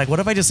much, and I was like, what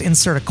if I just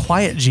insert a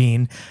quiet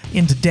gene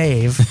into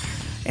Dave,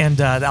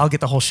 and I'll get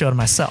the whole show to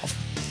myself.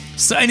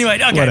 So anyway,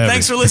 okay, Whatever.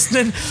 Thanks for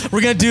listening.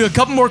 We're going to do a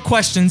couple more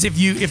questions. If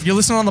you're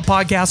listening on the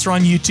podcast or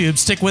on YouTube,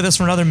 stick with us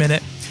for another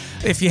minute.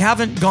 If you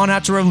haven't gone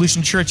out to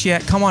Revolution Church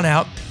yet, come on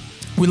out.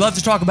 We love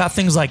to talk about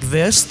things like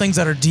this, things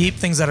that are deep,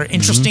 things that are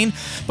interesting,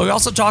 but we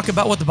also talk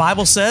about what the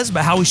Bible says,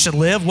 about how we should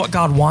live, what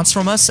God wants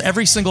from us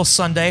every single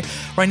Sunday.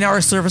 Right now, our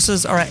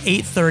services are at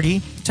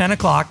 8:30, 10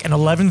 o'clock, and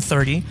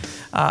 11:30.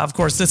 Of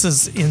course, this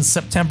is in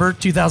September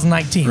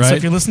 2019. Right. So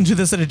if you're listening to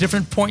this at a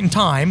different point in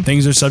time,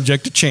 things are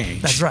subject to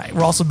change. That's right.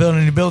 We're also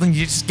building a new building.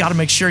 You just got to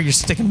make sure you're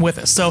sticking with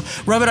us. So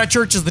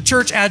Rev.Church is the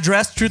church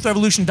address.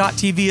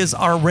 TruthRevolution.tv is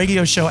our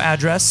radio show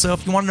address. So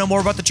if you want to know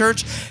more about the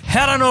church,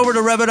 head on over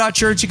to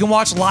Rev.Church. You can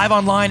watch live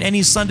online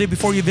any Sunday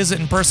before you visit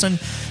in person.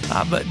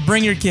 But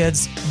bring your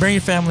kids, bring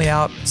your family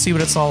out, see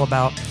what it's all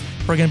about.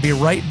 We're going to be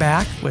right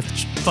back with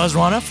Fuz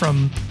Rana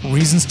from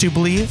Reasons to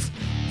Believe,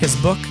 his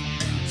book,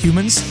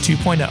 Humans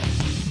 2.0,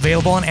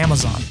 available on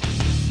Amazon.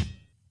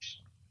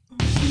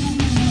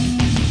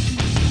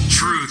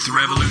 Truth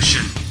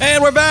Revolution.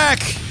 And we're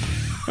back.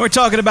 We're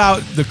talking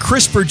about the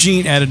CRISPR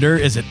gene editor.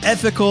 Is it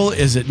ethical?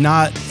 Is it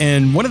not?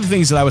 And one of the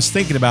things that I was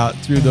thinking about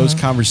through those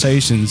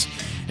conversations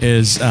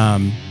is,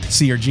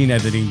 see, your gene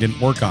editing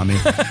didn't work on me.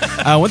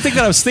 One thing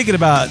that I was thinking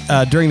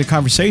about during the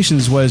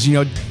conversations was,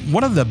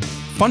 one of the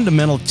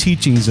fundamental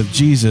teachings of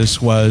Jesus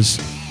was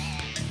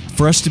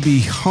for us to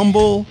be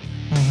humble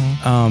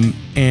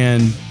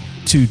and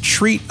to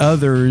treat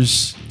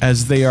others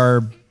as they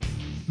are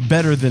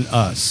better than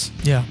us.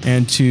 Yeah.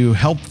 And to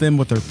help them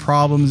with their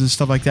problems and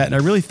stuff like that. And I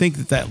really think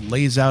that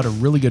lays out a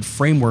really good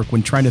framework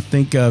when trying to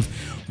think of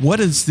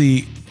what is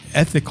the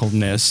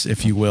ethicalness,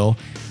 if you will,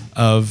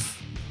 of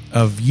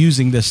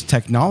using this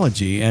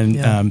technology.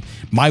 And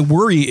my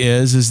worry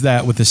is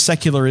that with the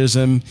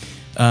secularism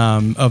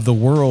of the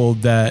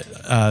world,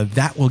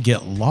 that will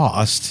get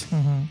lost,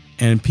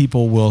 and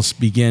people will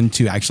begin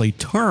to actually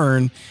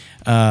turn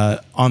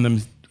on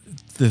them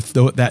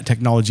that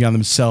technology on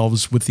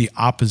themselves with the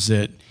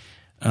opposite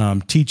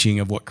teaching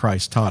of what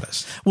Christ taught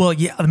us. Well,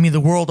 yeah, I mean, the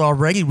world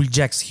already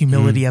rejects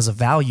humility as a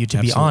value,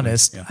 to be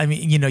honest. Yeah. I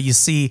mean, you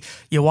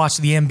watch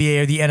the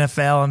NBA or the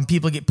NFL and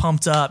people get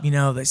pumped up,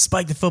 they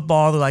spike the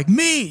football. They're like,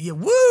 me,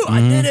 woo, I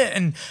did it.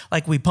 And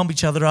like we pump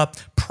each other up.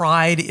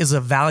 Pride is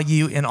a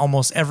value in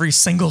almost every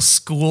single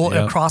school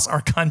across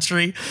our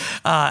country.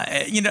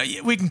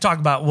 We can talk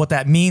about what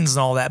that means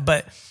and all that,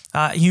 but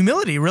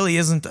humility really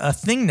isn't a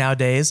thing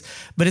nowadays,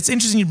 but it's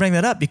interesting you bring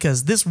that up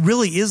because this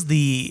really is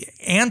the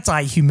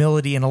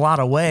anti-humility in a lot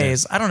of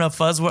ways. I don't know,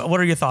 Fuz, what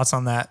are your thoughts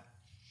on that?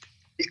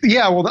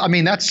 Yeah, well, I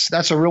mean,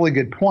 that's a really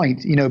good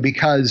point,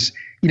 because,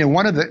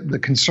 one of the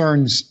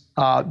concerns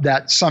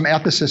that some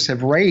ethicists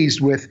have raised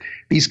with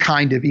these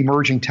kind of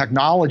emerging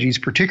technologies,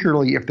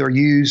 particularly if they're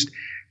used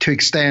to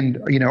extend,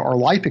 our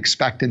life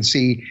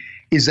expectancy,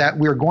 is that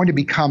we're going to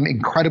become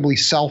incredibly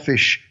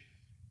selfish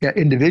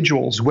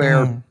individuals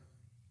where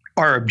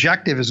our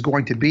objective is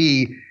going to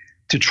be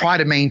to try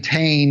to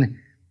maintain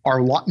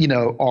our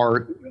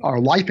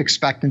life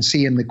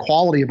expectancy and the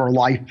quality of our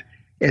life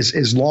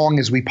as long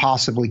as we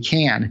possibly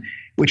can,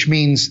 which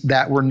means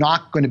that we're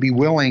not going to be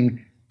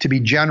willing to be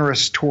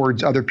generous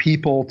towards other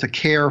people, to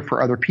care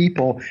for other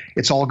people.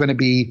 It's all going to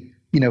be,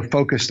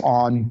 focused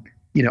on,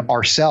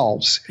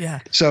 ourselves.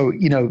 Yeah. So,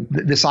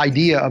 this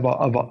idea of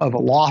a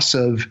loss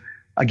of,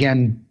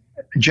 again,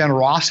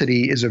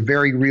 generosity is a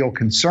very real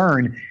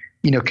concern,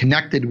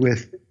 connected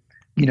with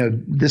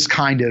this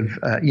kind of,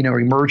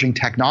 emerging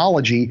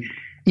technology,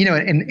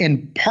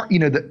 and part,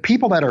 the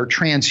people that are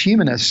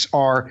transhumanists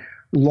are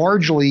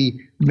largely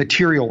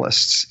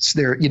materialists.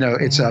 They're,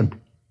 it's a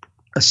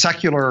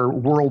secular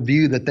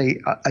worldview that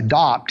they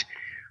adopt.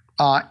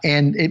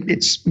 And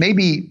it's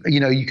maybe,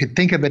 you could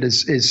think of it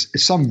as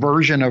some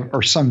version of,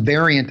 or some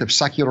variant of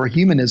secular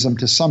humanism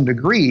to some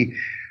degree,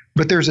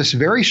 but there's this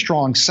very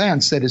strong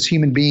sense that as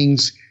human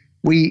beings,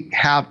 we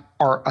have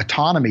our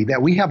autonomy,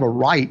 that we have a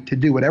right to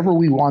do whatever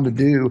we want to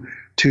do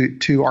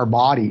to our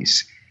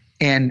bodies,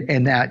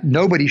 and that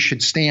nobody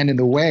should stand in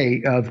the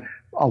way of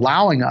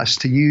allowing us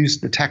to use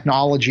the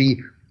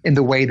technology in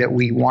the way that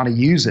we want to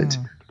use it.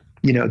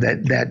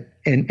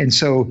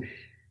 So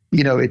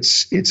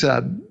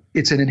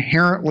it's an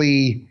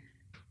inherently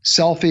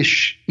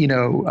selfish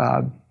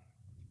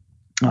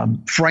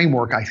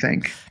framework, I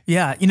think.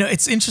 Yeah,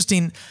 it's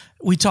interesting.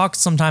 We talk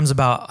sometimes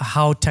about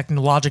how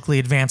technologically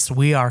advanced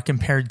we are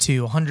compared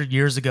to 100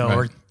 years ago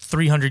or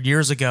 300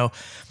 years ago.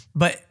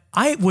 But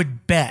I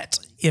would bet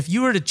if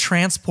you were to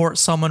transport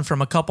someone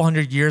from a couple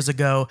hundred years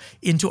ago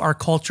into our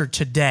culture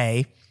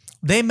today,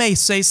 they may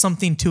say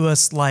something to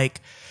us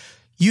like,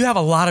 you have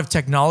a lot of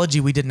technology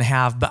we didn't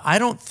have, but I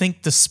don't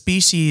think the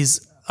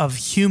species of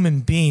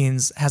human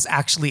beings has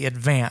actually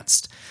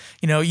advanced.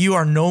 You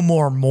are no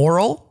more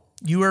moral.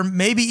 You are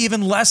maybe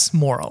even less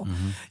moral.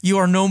 You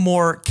are no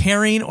more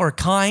caring or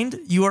kind.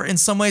 You are in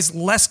some ways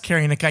less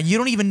caring and kind. You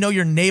don't even know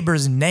your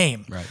neighbor's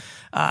name. Right.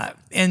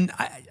 And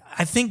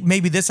I think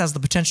maybe this has the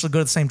potential to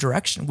go the same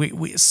direction.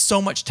 We so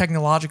much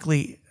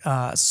technology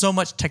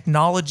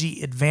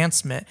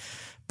advancement,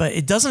 but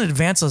it doesn't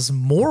advance us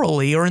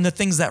morally or in the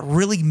things that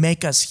really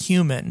make us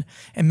human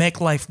and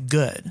make life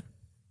good.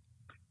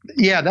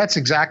 Yeah, that's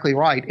exactly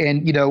right.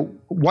 And,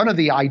 one of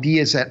the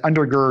ideas that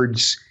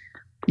undergirds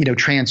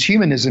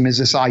transhumanism is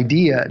this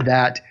idea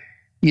that,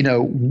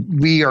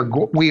 we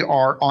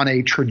are on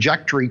a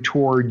trajectory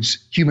towards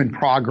human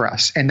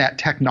progress, and that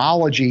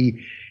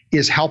technology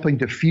is helping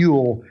to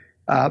fuel,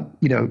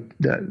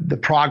 the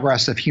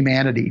progress of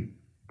humanity.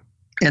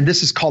 And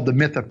this is called the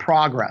myth of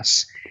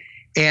progress.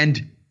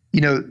 And,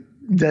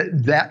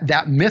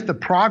 that myth of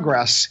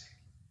progress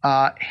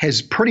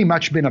has pretty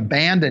much been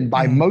abandoned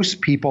by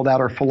most people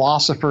that are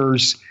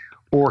philosophers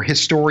or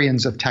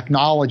historians of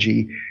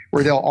technology,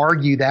 where they'll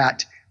argue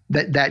that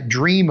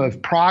dream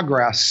of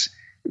progress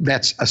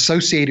that's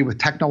associated with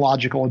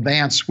technological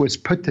advance was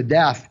put to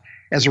death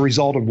as a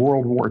result of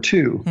World War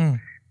II.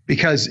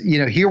 because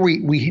here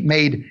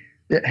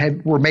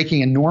we're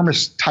making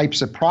enormous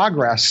types of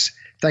progress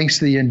thanks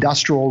to the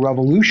Industrial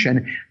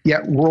Revolution,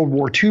 yet World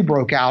War II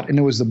broke out, and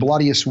it was the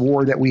bloodiest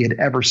war that we had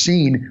ever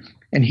seen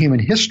in human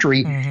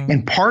history.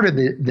 And part of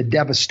the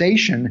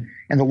devastation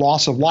and the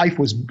loss of life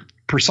was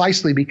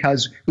precisely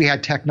because we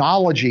had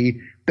technology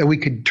that we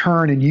could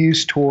turn and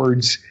use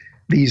towards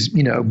these,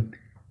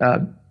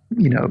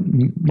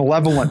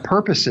 malevolent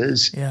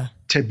purposes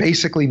to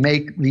basically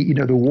make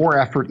the war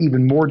effort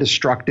even more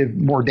destructive,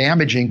 more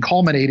damaging,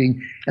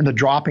 culminating in the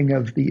dropping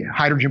of the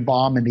hydrogen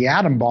bomb and the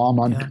atom bomb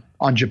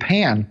on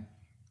Japan.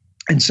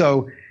 And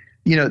so,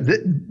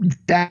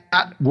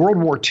 that World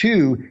War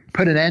II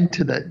put an end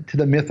to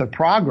the myth of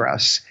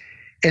progress.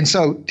 And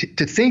so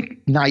to think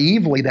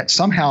naively that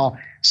somehow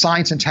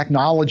science and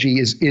technology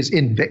is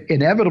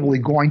inevitably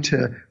going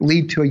to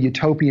lead to a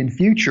utopian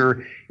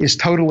future is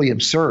totally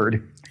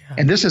absurd.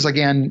 And this is,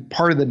 again,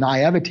 part of the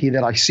naivety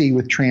that I see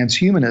with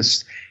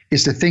transhumanists,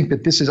 is to think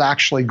that this is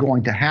actually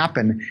going to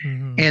happen.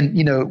 And,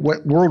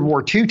 what World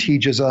War II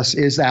teaches us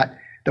is that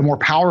the more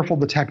powerful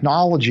the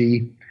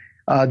technology,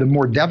 the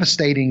more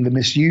devastating the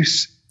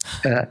misuse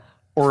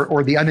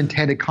or the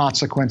unintended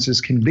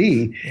consequences can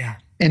be.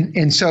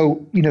 And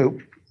so,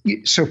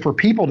 so for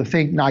people to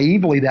think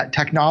naively that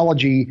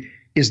technology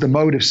is the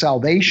mode of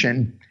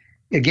salvation,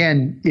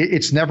 again,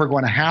 it's never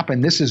going to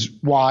happen. This is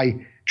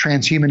why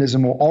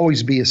transhumanism will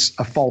always be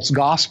a false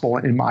gospel,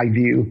 in my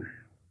view.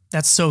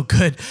 That's so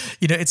good.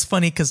 It's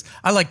funny because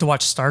I like to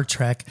watch Star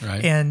Trek.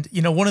 Right. And,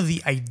 one of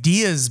the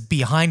ideas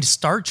behind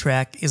Star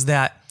Trek is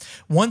that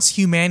once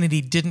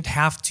humanity didn't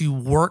have to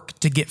work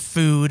to get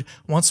food,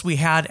 once we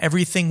had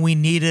everything we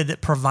needed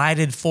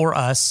provided for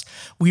us,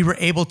 we were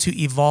able to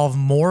evolve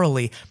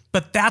morally.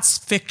 But that's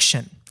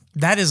fiction.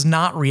 That is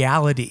not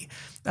reality.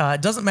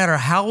 It doesn't matter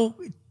how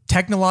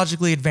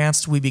technologically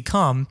advanced we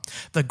become,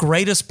 the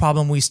greatest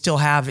problem we still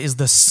have is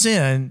the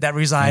sin that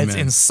resides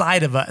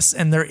inside of us.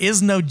 And there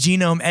is no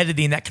genome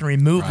editing that can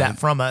remove that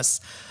from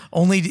us.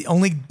 Only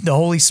the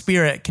Holy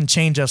Spirit can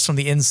change us from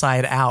the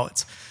inside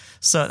out.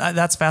 So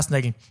that's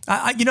fascinating.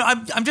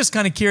 I'm just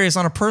kind of curious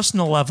on a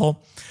personal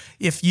level,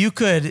 if you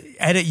could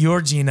edit your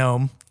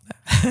genome,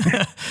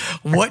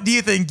 what do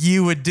you think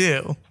you would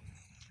do?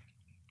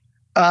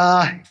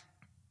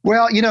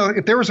 Well,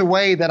 if there was a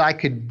way that I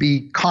could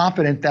be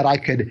confident that I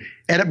could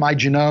edit my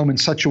genome in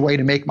such a way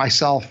to make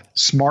myself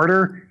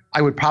smarter,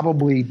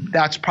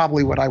 that's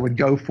probably what I would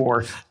go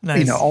for,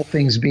 Nice. All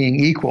things being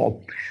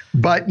equal.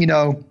 But,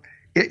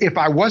 if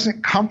I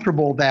wasn't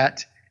comfortable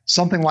that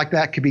something like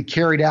that could be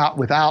carried out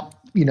without,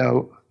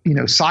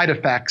 side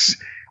effects,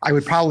 I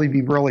would probably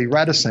be really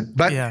reticent.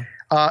 But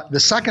the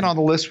second on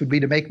the list would be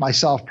to make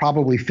myself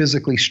probably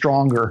physically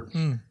stronger.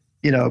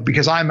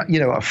 Because I'm,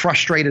 a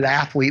frustrated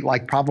athlete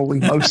like probably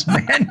most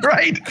men,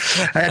 right?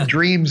 I had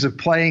dreams of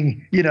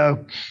playing, in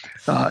the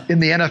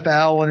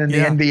NFL and in the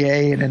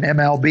NBA and in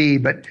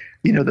MLB, but,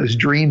 those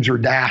dreams were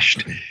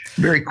dashed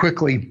very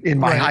quickly in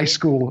my high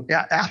school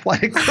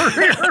athletic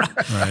career.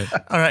 Right.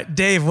 All right,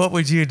 Dave, what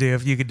would you do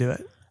if you could do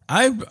it?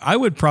 I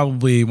would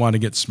probably want to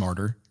get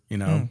smarter,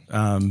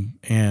 and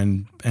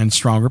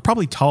stronger,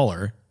 probably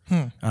taller.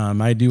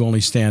 I do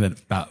only stand at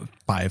about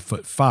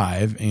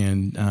 5'5",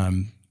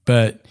 and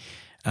but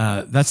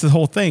that's the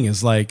whole thing.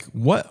 Is like,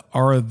 what's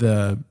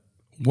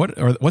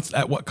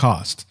at what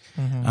cost?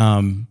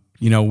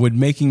 Would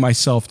making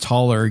myself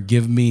taller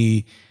give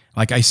me,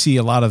 like, I see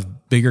a lot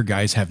of bigger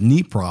guys have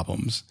knee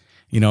problems,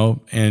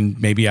 and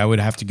maybe I would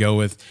have to go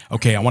with,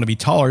 okay, I want to be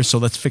taller, so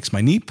let's fix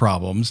my knee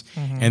problems.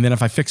 And then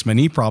if I fix my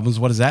knee problems,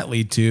 what does that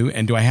lead to?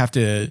 And do I have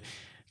to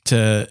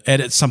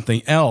edit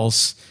something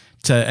else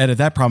to edit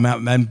that problem out?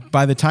 And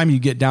by the time you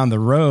get down the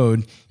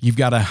road, you've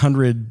got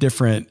 100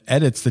 different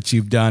edits that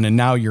you've done, and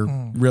now you're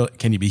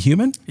can you be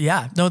human?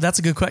 Yeah, no, that's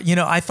a good question.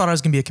 I thought I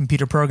was going to be a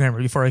computer programmer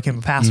before I became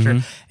a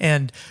pastor,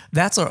 and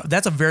that's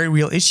a very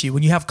real issue.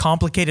 When you have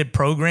complicated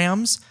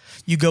programs,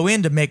 you go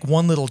in to make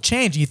one little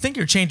change, and you think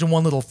you're changing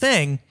one little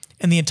thing,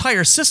 and the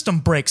entire system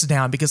breaks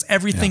down because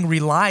everything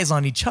relies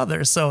on each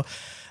other. So,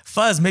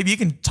 Fuz, maybe you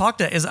can talk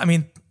to.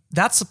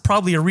 That's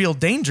probably a real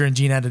danger in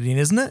gene editing,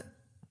 isn't it?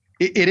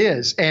 It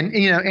is.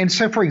 And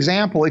so, for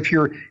example, if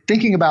you're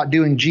thinking about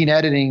doing gene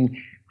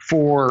editing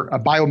for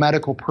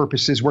biomedical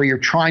purposes where you're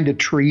trying to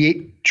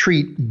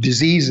treat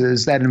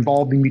diseases that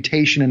involve the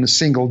mutation in a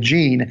single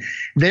gene,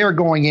 they are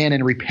going in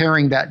and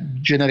repairing that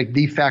genetic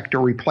defect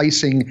or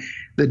replacing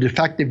the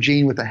defective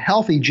gene with a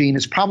healthy gene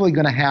is probably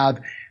going to have,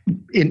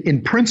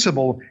 in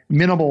principle,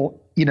 minimal,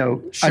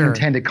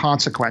 unintended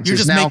consequences. You're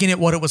just making it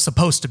what it was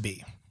supposed to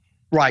be.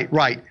 Right.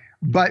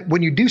 But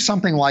when you do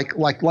something like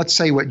let's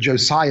say what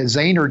Josiah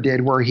Zahner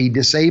did, where he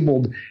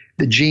disabled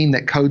the gene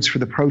that codes for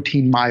the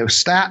protein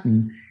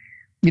myostatin,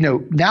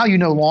 now you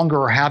no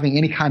longer are having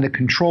any kind of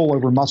control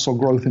over muscle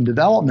growth and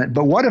development.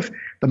 But what if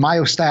the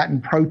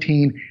myostatin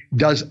protein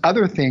does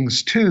other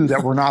things too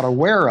that we're not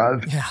aware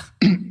of? Yeah.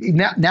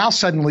 Now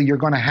suddenly you're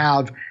going to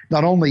have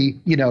not only,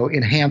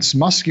 enhanced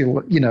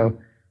muscular,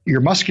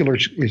 your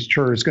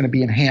musculature is going to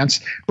be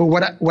enhanced. But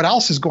what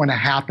else is going to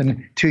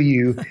happen to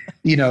you?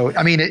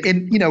 I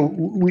mean,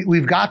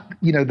 we've got,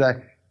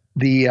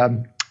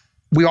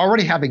 we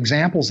already have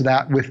examples of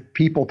that with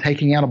people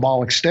taking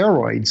anabolic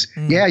steroids.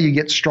 Yeah, you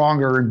get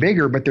stronger and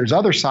bigger, but there's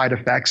other side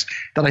effects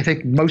that I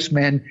think most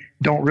men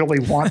don't really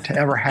want to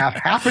ever have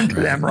happen to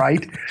them,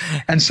 right?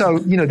 And so,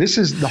 this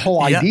is the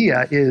whole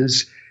idea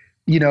is,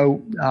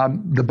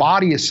 the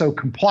body is so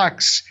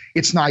complex,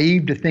 it's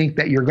naive to think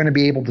that you're going to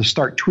be able to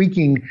start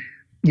tweaking,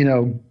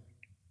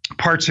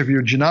 parts of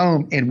your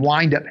genome and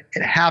wind up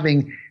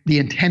having the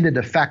intended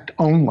effect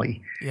only.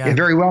 Yeah. It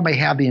very well may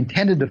have the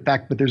intended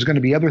effect, but there's going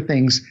to be other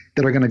things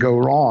that are going to go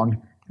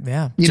wrong.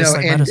 Yeah.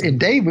 And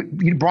Dave,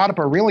 you brought up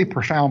a really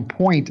profound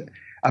point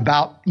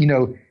about,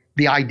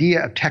 the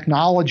idea of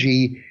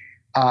technology,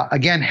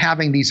 again,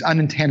 having these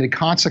unintended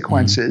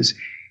consequences.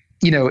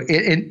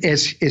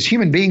 As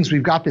human beings,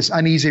 we've got this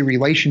uneasy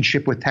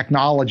relationship with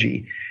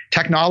technology.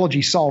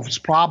 Technology solves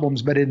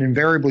problems, but it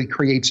invariably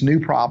creates new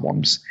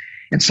problems.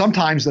 And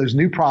sometimes those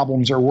new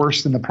problems are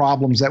worse than the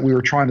problems that we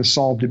were trying to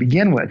solve to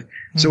begin with.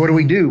 So what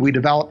do? We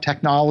develop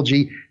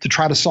technology to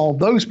try to solve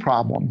those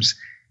problems.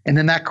 And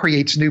then that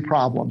creates new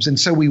problems. And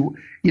so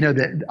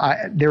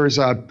there is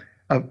a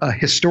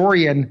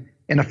historian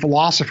and a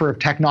philosopher of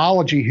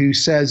technology who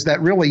says that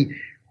really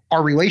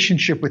our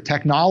relationship with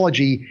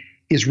technology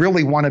is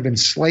really one of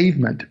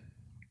enslavement,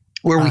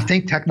 where we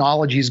think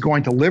technology is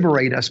going to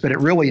liberate us, but it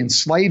really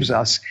enslaves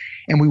us.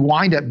 And we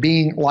wind up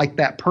being like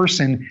that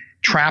person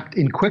trapped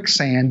in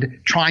quicksand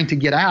trying to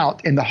get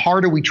out. And the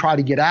harder we try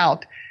to get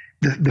out,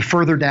 the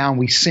further down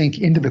we sink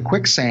into the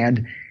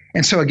quicksand.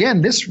 And so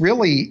again, this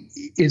really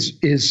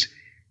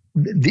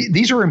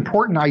these are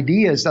important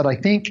ideas that I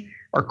think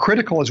are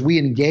critical as we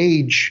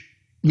engage,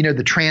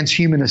 the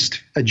transhumanist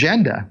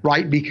agenda,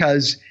 right?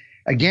 Because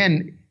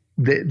again,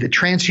 the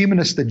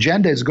transhumanist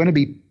agenda is going to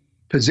be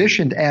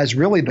positioned as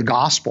really the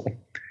gospel,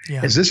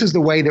 as this is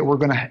the way that we're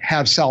going to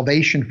have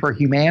salvation for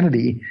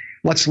humanity.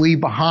 Let's leave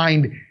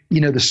behind,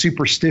 the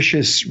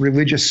superstitious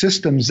religious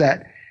systems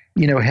that,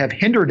 have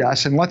hindered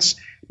us. And let's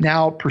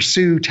now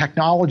pursue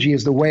technology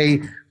as the way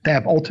to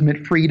have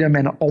ultimate freedom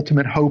and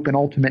ultimate hope and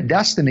ultimate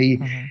destiny.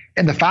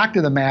 And the fact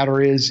of the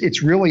matter is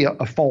it's really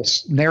a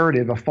false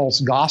narrative, a false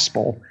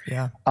gospel.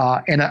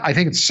 And I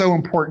think it's so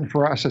important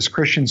for us as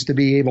Christians to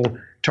be able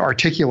to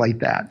articulate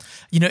that.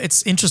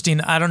 It's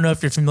interesting. I don't know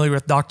if you're familiar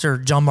with Dr.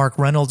 John Mark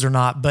Reynolds or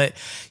not, but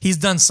he's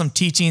done some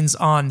teachings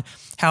on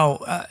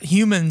how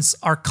humans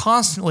are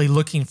constantly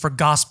looking for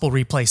gospel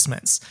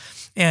replacements.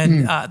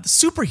 And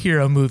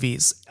superhero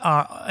movies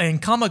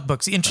and comic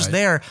books, the interest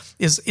there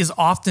is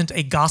often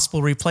a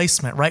gospel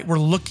replacement, right? We're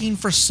looking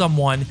for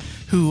someone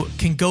who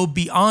can go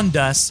beyond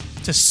us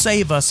to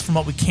save us from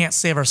what we can't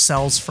save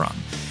ourselves from.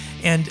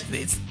 And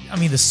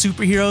the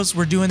superheroes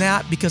were doing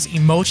that because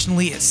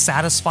emotionally it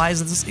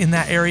satisfies us in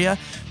that area.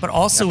 But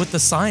also with the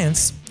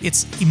science,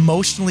 it's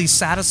emotionally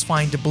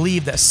satisfying to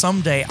believe that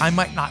someday I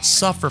might not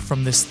suffer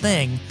from this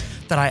thing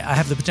that I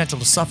have the potential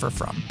to suffer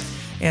from.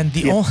 And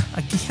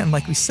again,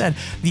 like we said,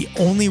 the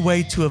only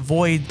way to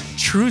avoid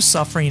true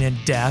suffering and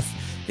death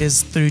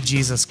is through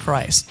Jesus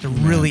Christ. There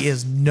really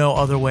is no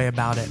other way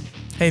about it.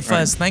 Hey,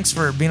 Fuz, thanks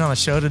for being on the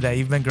show today.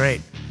 You've been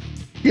great.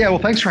 Yeah, well,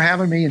 thanks for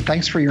having me, and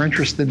thanks for your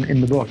interest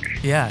in the book.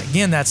 Yeah,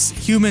 again, that's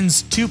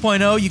Humans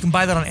 2.0. You can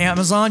buy that on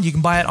Amazon. You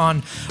can buy it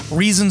on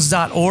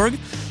reasons.org.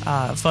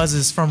 Fuz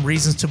is from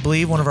Reasons to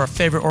Believe, one of our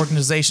favorite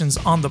organizations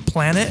on the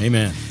planet.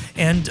 Amen.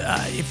 And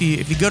if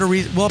you go to,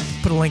 we'll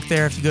put a link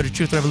there. If you go to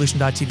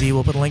truthrevolution.tv,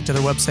 we'll put a link to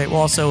their website.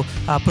 We'll also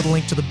put a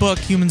link to the book,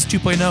 Humans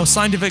 2.0,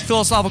 Scientific,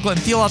 Philosophical, and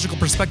Theological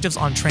Perspectives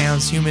on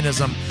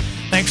Transhumanism.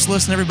 Thanks for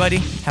listening, everybody.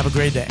 Have a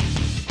great day.